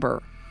death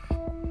chamber.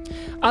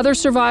 Other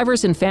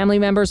survivors and family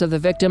members of the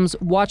victims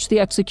watched the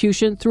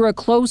execution through a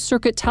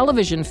closed-circuit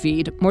television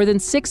feed more than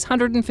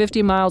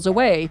 650 miles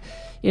away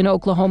in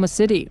Oklahoma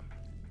City.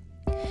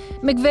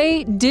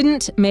 McVeigh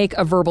didn't make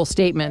a verbal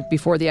statement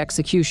before the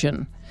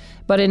execution,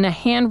 but in a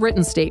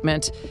handwritten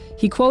statement,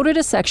 he quoted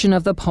a section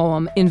of the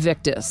poem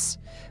Invictus,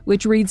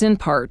 which reads in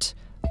part,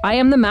 "I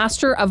am the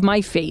master of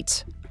my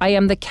fate. I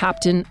am the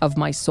captain of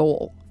my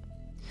soul."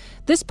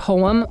 This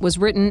poem was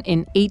written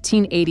in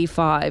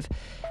 1885,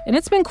 and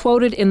it's been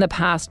quoted in the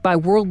past by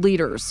world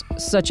leaders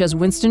such as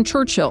Winston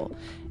Churchill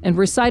and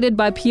recited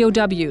by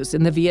POWs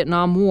in the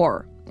Vietnam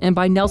War and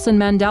by Nelson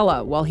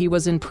Mandela while he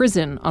was in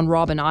prison on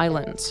Robben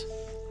Island.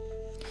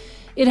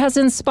 It has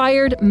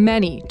inspired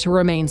many to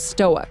remain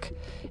stoic,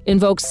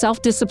 invoke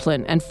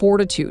self-discipline and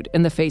fortitude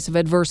in the face of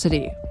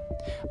adversity.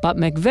 But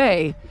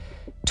McVeigh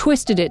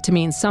twisted it to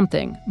mean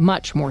something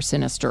much more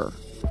sinister.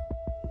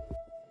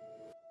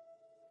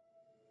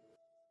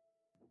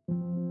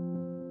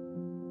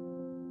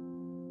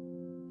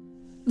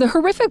 The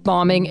horrific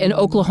bombing in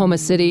Oklahoma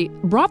City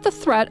brought the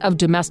threat of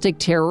domestic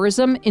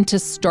terrorism into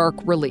stark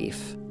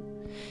relief.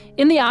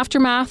 In the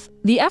aftermath,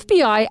 the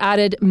FBI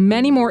added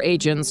many more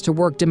agents to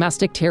work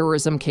domestic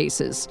terrorism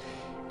cases,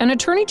 and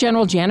Attorney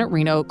General Janet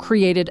Reno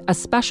created a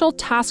special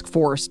task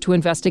force to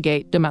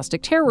investigate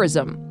domestic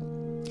terrorism.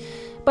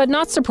 But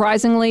not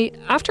surprisingly,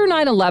 after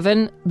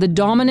 9/11, the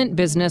dominant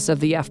business of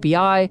the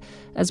FBI,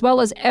 as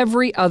well as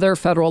every other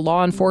federal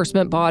law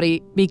enforcement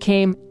body,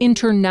 became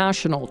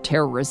international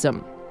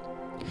terrorism.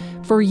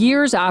 For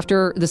years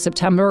after the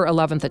September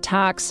 11th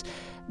attacks,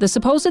 the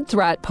supposed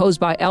threat posed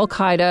by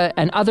al-Qaeda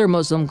and other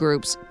Muslim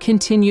groups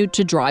continued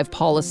to drive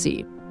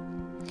policy.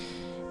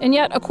 And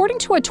yet, according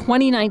to a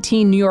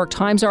 2019 New York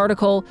Times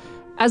article,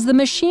 as the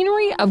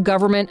machinery of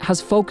government has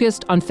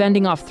focused on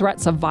fending off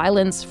threats of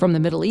violence from the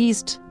Middle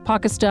East,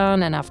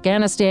 Pakistan, and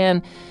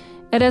Afghanistan,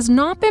 it has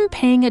not been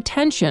paying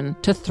attention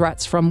to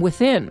threats from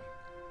within.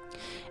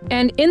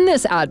 And in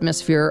this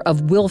atmosphere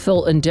of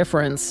willful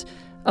indifference,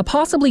 a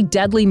possibly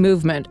deadly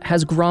movement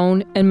has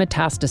grown and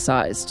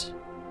metastasized.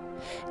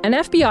 An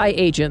FBI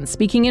agent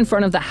speaking in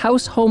front of the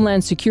House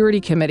Homeland Security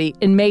Committee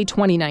in May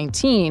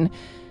 2019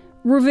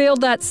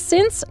 revealed that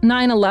since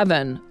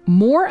 9/11,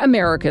 more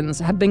Americans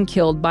have been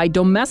killed by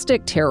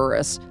domestic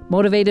terrorists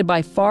motivated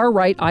by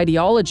far-right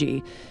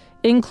ideology,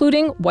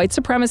 including white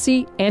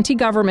supremacy,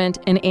 anti-government,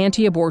 and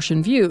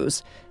anti-abortion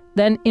views,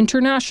 than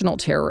international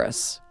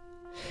terrorists.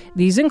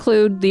 These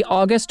include the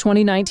August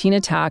 2019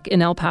 attack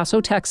in El Paso,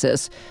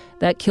 Texas,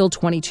 that killed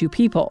 22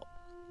 people.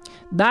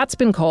 That's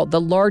been called the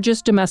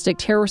largest domestic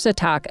terrorist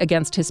attack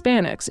against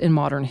Hispanics in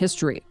modern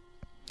history.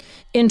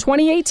 In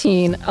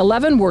 2018,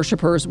 11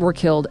 worshipers were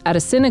killed at a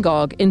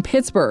synagogue in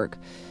Pittsburgh.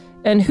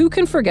 And who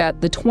can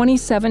forget the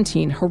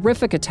 2017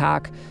 horrific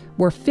attack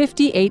where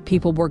 58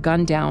 people were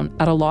gunned down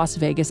at a Las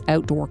Vegas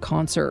outdoor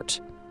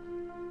concert?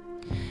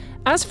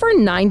 As for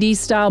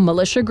 90s-style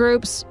militia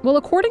groups, well,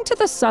 according to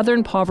the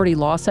Southern Poverty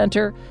Law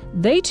Center,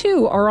 they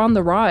too are on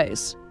the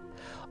rise.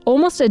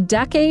 Almost a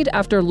decade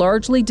after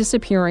largely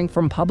disappearing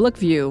from public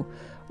view,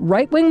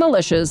 right-wing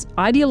militias,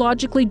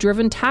 ideologically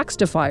driven tax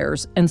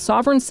defiers, and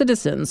sovereign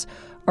citizens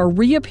are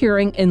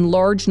reappearing in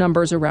large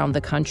numbers around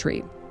the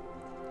country.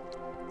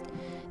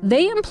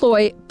 They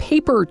employ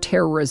paper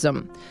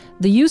terrorism,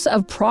 the use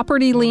of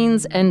property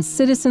liens and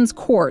citizens'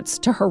 courts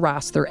to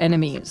harass their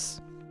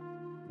enemies.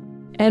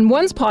 And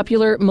once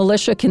popular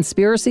militia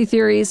conspiracy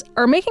theories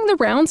are making the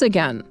rounds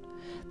again,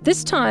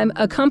 this time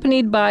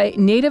accompanied by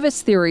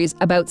nativist theories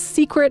about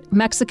secret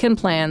Mexican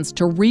plans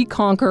to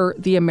reconquer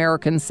the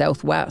American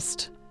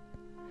Southwest.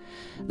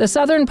 The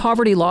Southern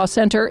Poverty Law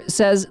Center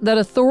says that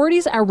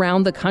authorities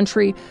around the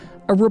country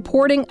are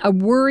reporting a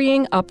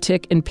worrying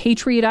uptick in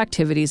patriot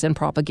activities and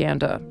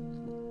propaganda.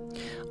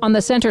 On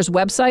the center's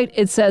website,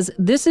 it says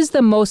this is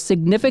the most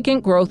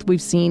significant growth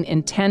we've seen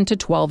in 10 to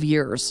 12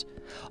 years.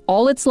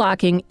 all it's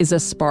lacking is a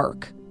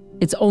spark.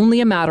 It's only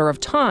a matter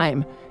of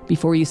time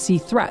before you see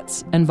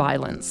threats and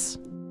violence.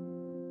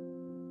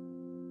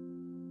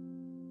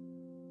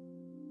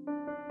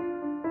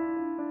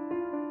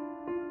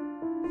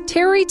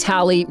 Terry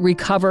Talley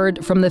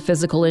recovered from the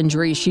physical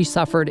injury she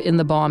suffered in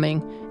the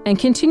bombing and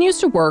continues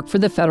to work for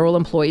the Federal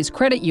Employees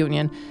Credit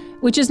Union,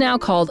 which is now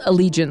called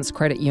Allegiance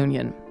Credit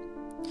Union.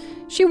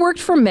 She worked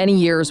for many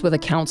years with a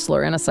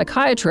counselor and a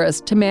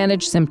psychiatrist to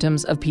manage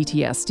symptoms of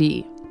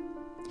PTSD.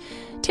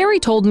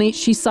 Terry told me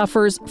she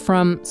suffers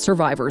from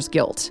survivor's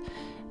guilt,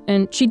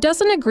 and she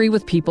doesn't agree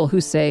with people who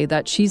say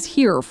that she's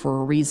here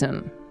for a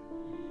reason.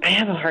 I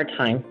have a hard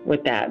time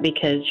with that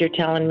because you're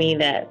telling me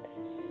that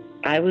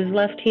I was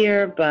left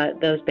here, but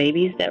those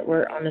babies that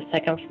were on the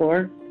second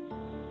floor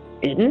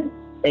didn't.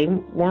 They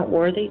weren't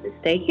worthy to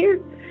stay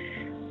here.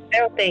 I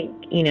don't think,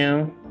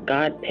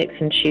 God picks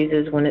and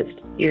chooses when it's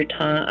your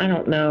time. I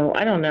don't know.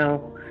 I don't know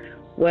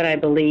what I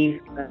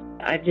believe.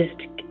 I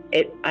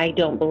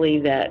don't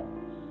believe that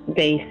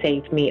they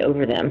saved me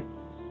over them.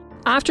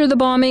 After the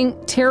bombing,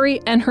 Terry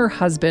and her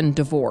husband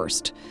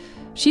divorced.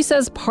 She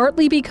says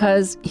partly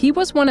because he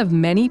was one of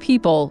many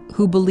people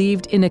who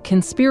believed in a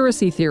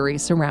conspiracy theory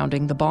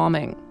surrounding the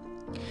bombing.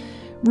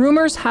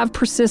 Rumors have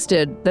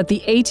persisted that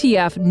the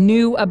ATF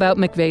knew about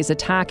McVeigh's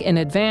attack in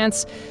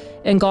advance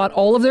and got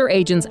all of their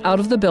agents out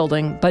of the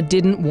building but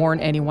didn't warn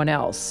anyone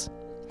else.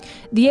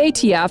 The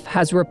ATF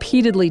has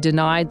repeatedly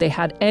denied they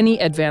had any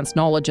advance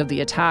knowledge of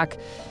the attack,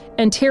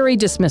 and Terry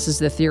dismisses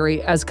the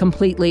theory as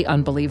completely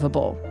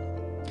unbelievable.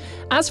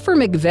 As for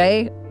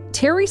McVeigh,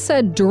 Terry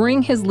said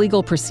during his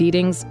legal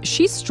proceedings,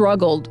 she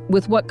struggled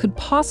with what could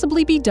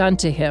possibly be done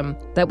to him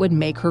that would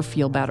make her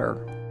feel better.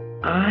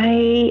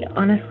 I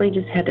honestly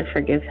just had to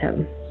forgive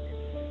him.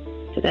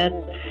 So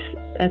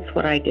that's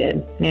what I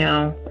did.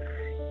 Now,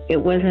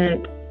 it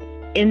wasn't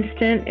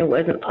instant, it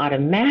wasn't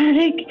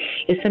automatic.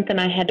 It's something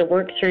I had to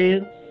work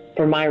through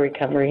for my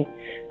recovery,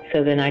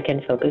 so then I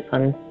could focus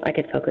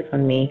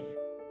on me.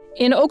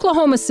 In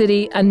Oklahoma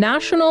City, a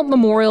National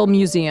Memorial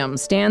Museum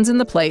stands in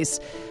the place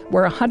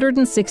where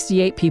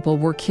 168 people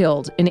were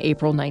killed in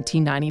April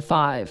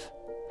 1995.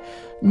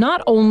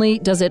 Not only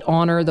does it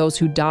honor those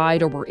who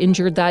died or were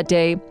injured that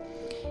day,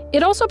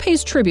 it also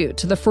pays tribute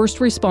to the first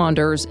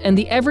responders and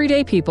the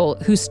everyday people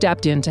who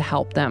stepped in to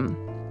help them.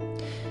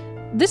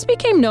 This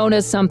became known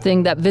as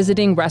something that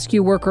visiting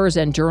rescue workers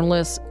and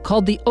journalists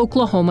called the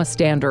Oklahoma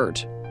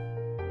Standard.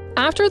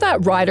 After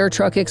that Ryder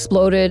truck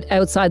exploded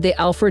outside the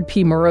Alfred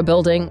P. Murrah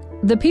building,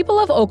 the people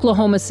of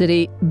Oklahoma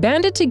City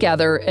banded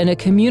together in a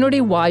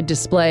community-wide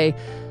display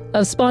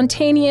of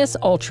spontaneous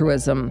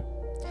altruism.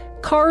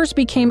 Cars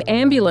became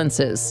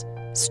ambulances.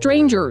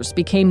 Strangers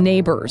became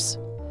neighbors.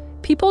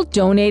 People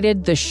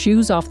donated the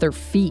shoes off their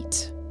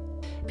feet.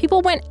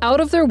 People went out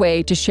of their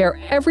way to share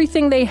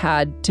everything they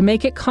had to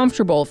make it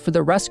comfortable for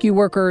the rescue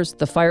workers,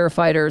 the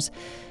firefighters,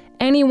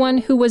 anyone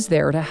who was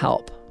there to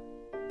help.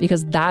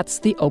 Because that's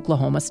the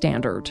Oklahoma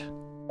Standard.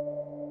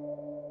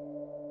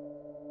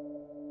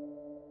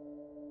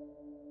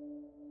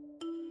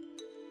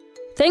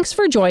 Thanks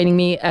for joining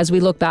me as we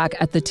look back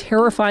at the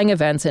terrifying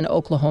events in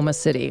Oklahoma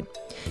City.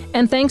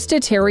 And thanks to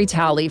Terry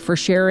Talley for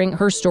sharing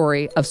her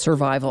story of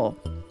survival.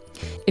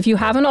 If you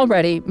haven't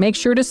already, make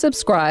sure to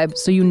subscribe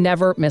so you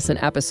never miss an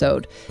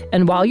episode.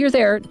 And while you're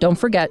there, don't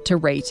forget to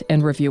rate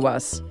and review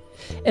us.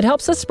 It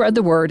helps us spread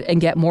the word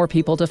and get more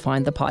people to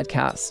find the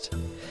podcast.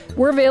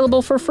 We're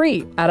available for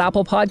free at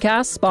Apple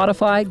Podcasts,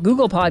 Spotify,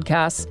 Google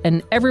Podcasts,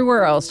 and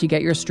everywhere else you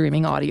get your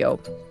streaming audio.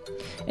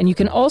 And you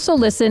can also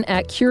listen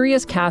at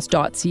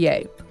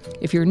curiouscast.ca.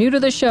 If you're new to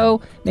the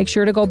show, make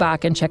sure to go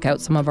back and check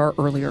out some of our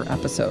earlier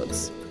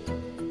episodes.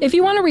 If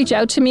you want to reach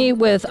out to me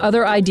with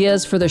other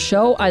ideas for the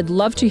show, I'd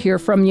love to hear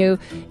from you.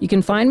 You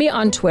can find me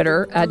on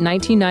Twitter at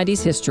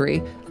 1990s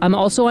History. I'm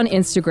also on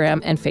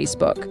Instagram and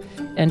Facebook.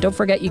 And don't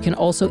forget, you can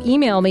also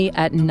email me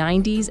at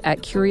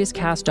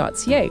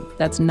 90s@curiouscast.ca.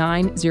 That's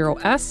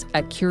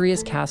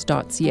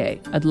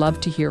 90s@curiouscast.ca. I'd love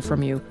to hear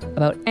from you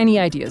about any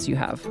ideas you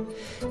have.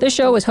 This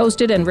show is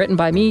hosted and written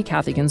by me,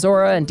 Kathy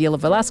Gonzora, and Dila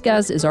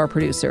Velasquez is our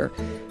producer.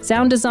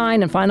 Sound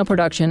design and final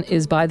production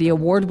is by the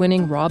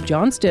award-winning Rob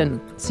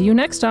Johnston. See you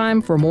next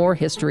time for more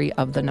history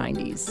of the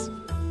 90s.